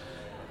enough.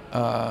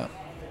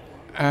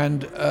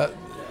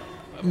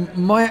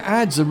 My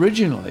ads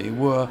originally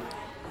were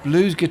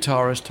blues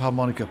guitarist,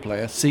 harmonica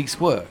player, seeks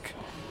work.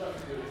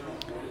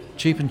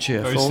 Cheap and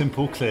cheerful. Very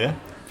simple, clear.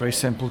 Very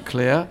simple,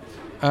 clear.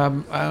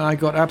 And I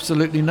got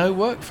absolutely no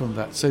work from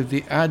that. So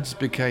the ads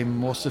became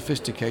more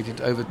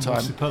sophisticated over time.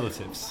 More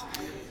superlatives.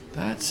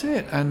 That's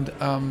it. And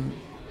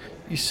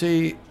you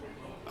see,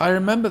 I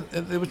remember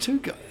there were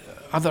two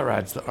other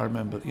ads that I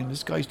remember.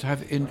 This guy used to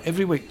have in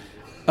every week,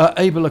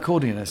 able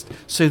accordionist,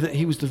 so that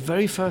he was the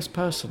very first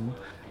person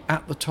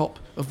at the top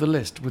of the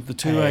list with the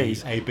two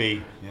A's.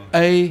 A-B.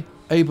 Yeah.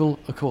 Able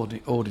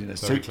accordionist.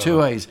 So clever.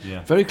 Two A's.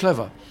 Yeah. Very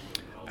clever.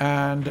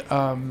 And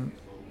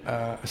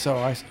so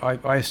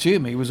I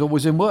assume he was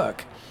always in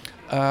work.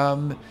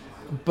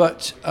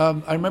 But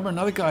I remember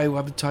another guy who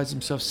advertised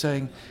himself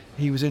saying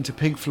he was into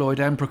Pink Floyd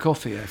and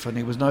Prokofiev, and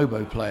he was an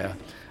oboe player.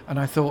 And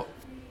I thought,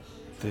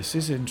 this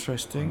is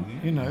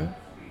interesting,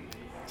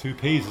 2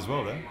 P's as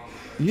well, then.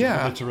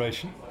 Yeah.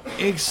 Alliteration.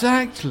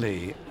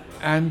 Exactly.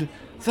 And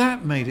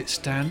that made it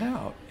stand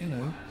out,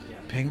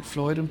 Pink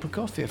Floyd and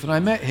Prokofiev. And I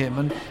met him,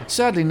 and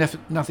sadly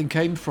nothing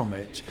came from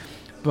it.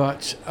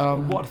 But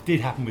what did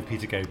happen with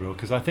Peter Gabriel?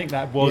 Because I think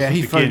that was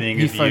the beginning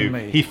he of phoned you.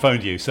 Me. He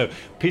phoned you. So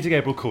Peter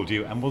Gabriel called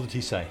you, and what did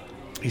he say?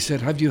 He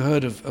said, "Have you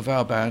heard of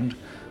our band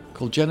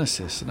called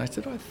Genesis?" And I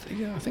said, "I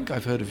think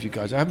I've heard of you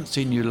guys. I haven't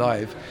seen you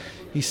live."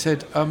 He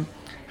said,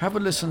 "Have a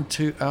listen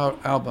to our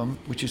album,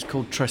 which is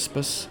called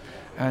Trespass,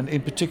 and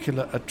in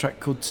particular a track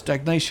called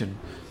Stagnation."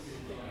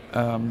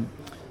 I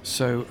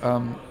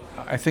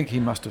think he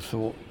must have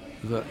thought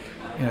that,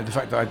 the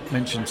fact that I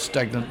mentioned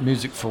stagnant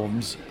music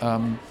forms.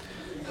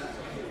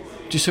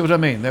 Do you see what I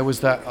mean? There was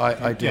that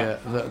idea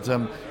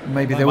that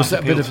maybe there was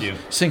that bit of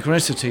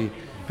synchronicity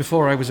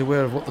before I was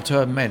aware of what the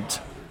term meant.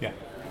 Yeah.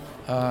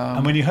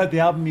 And when you heard the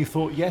album, you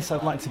thought, yes,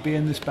 I'd like to be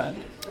in this band?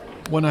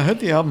 When I heard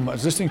the album, I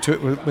was listening to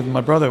it with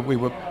my brother. We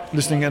were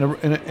listening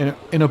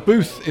in a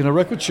booth in a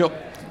record shop,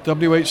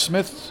 W.H.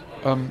 Smith's,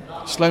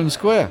 Sloane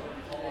Square,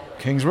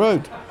 Kings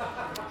Road.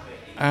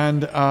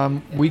 And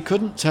we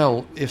couldn't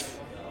tell if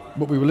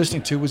what we were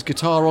listening to was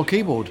guitar or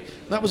keyboard.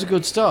 That was a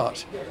good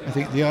start. I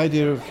think the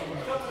idea of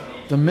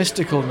the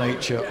mystical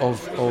nature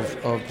of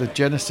the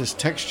Genesis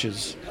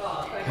textures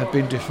had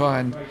been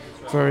defined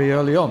very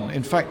early on.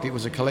 In fact, it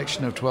was a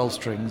collection of 12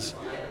 strings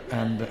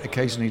and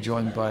occasionally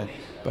joined by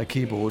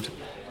keyboard,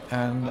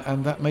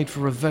 and that made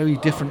for a very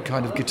different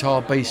kind of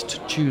guitar-based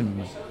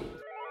tune.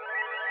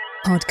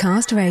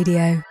 Podcast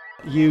Radio.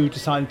 You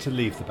decided to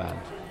leave the band?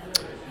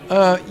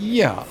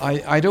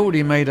 I'd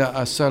already made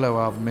a solo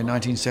album in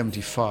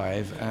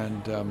 1975,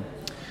 and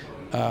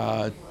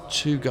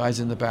 2 guys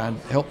in the band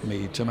helped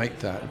me to make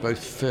that, both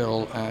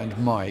Phil and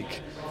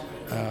Mike.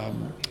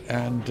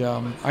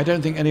 I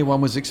don't think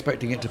anyone was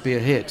expecting it to be a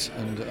hit.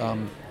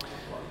 And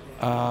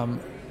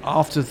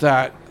after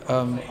that,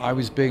 I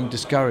was being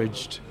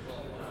discouraged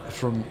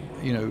from,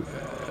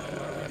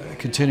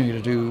 continuing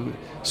to do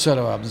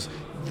solo albums.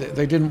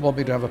 They didn't want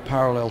me to have a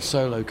parallel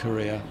solo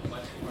career.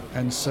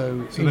 And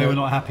so they were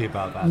not happy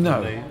about that?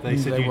 No. They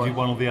said you do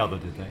one or the other,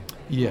 did they?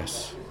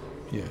 Yes.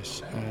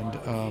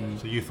 And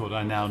so you thought,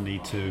 I now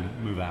need to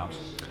move out?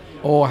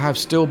 Or have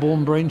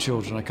stillborn brain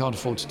children. I can't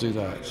afford to do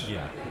that.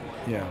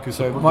 Yeah. Because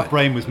the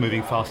brain was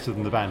moving faster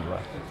than the band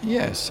were.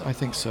 Yes, I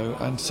think so.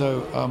 And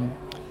so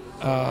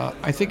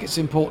I think it's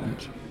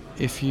important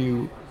if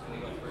you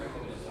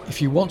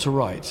want to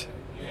write,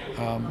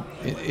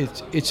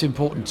 it's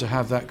important to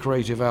have that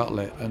creative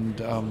outlet.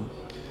 And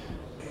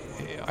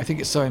I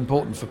think it's so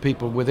important for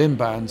people within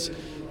bands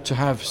to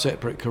have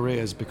separate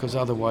careers, because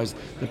otherwise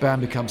the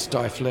band becomes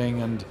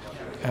stifling and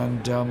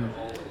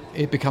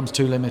it becomes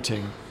too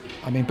limiting.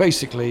 I mean,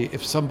 basically,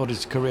 if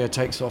somebody's career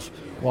takes off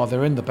while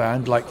they're in the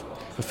band, like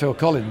for Phil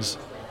Collins,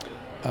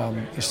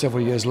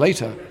 several years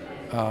later,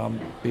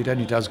 it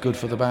only does good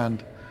for the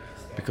band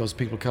because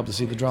people come to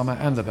see the drummer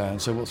and the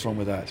band. So what's wrong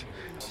with that?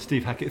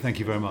 Steve Hackett, thank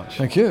you very much.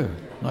 Thank you.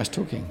 Nice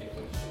talking.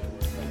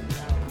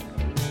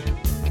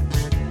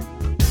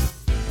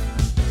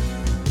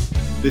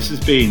 This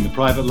has been the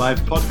Private Lives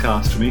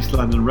podcast from East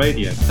London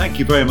Radio. Thank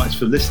you very much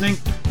for listening.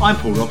 I'm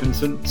Paul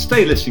Robinson.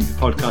 Stay listening to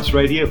Podcast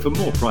Radio for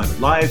more Private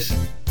Lives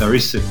very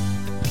soon.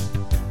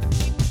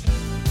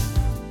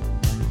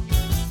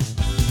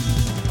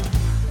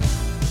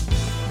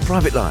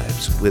 Private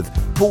Lives with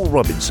Paul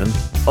Robinson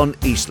on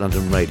East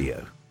London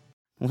Radio.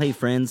 Well, hey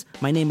friends,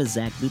 my name is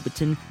Zach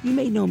Lupetin. You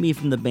may know me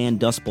from the band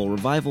Dust Bowl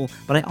Revival,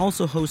 but I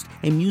also host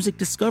a music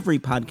discovery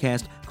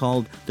podcast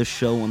called The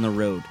Show on the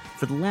Road.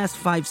 For the last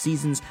 5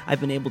 seasons,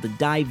 I've been able to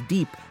dive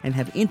deep and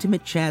have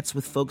intimate chats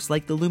with folks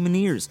like the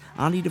Lumineers,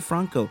 Ani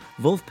DeFranco,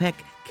 Wolfpack,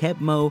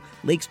 Keb Mo,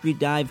 Lake Street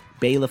Dive,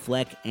 Bela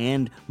Fleck,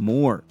 and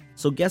more.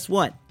 So guess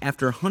what?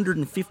 After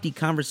 150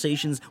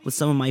 conversations with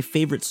some of my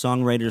favorite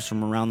songwriters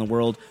from around the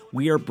world,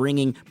 we are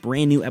bringing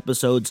brand new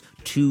episodes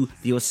to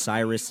the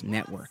Osiris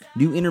Network.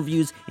 New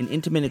interviews and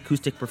intimate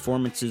acoustic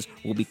performances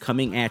will be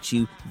coming at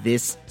you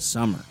this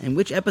summer. And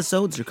which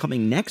episodes are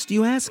coming next,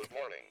 you ask?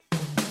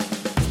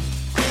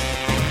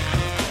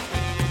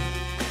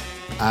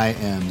 I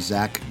am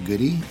Zach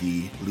Goody,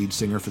 the lead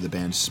singer for the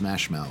band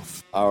Smash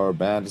Mouth. Our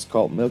band is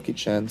called Milky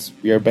Chance.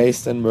 We are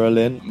based in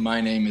Berlin. My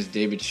name is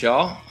David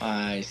Shaw.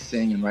 I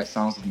sing and write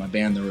songs with my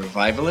band, The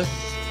Revivalists.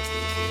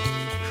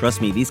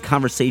 Trust me, these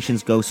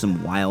conversations go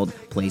some wild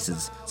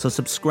places. So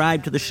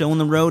subscribe to The Show on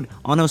the Road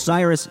on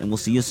Osiris, and we'll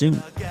see you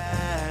soon.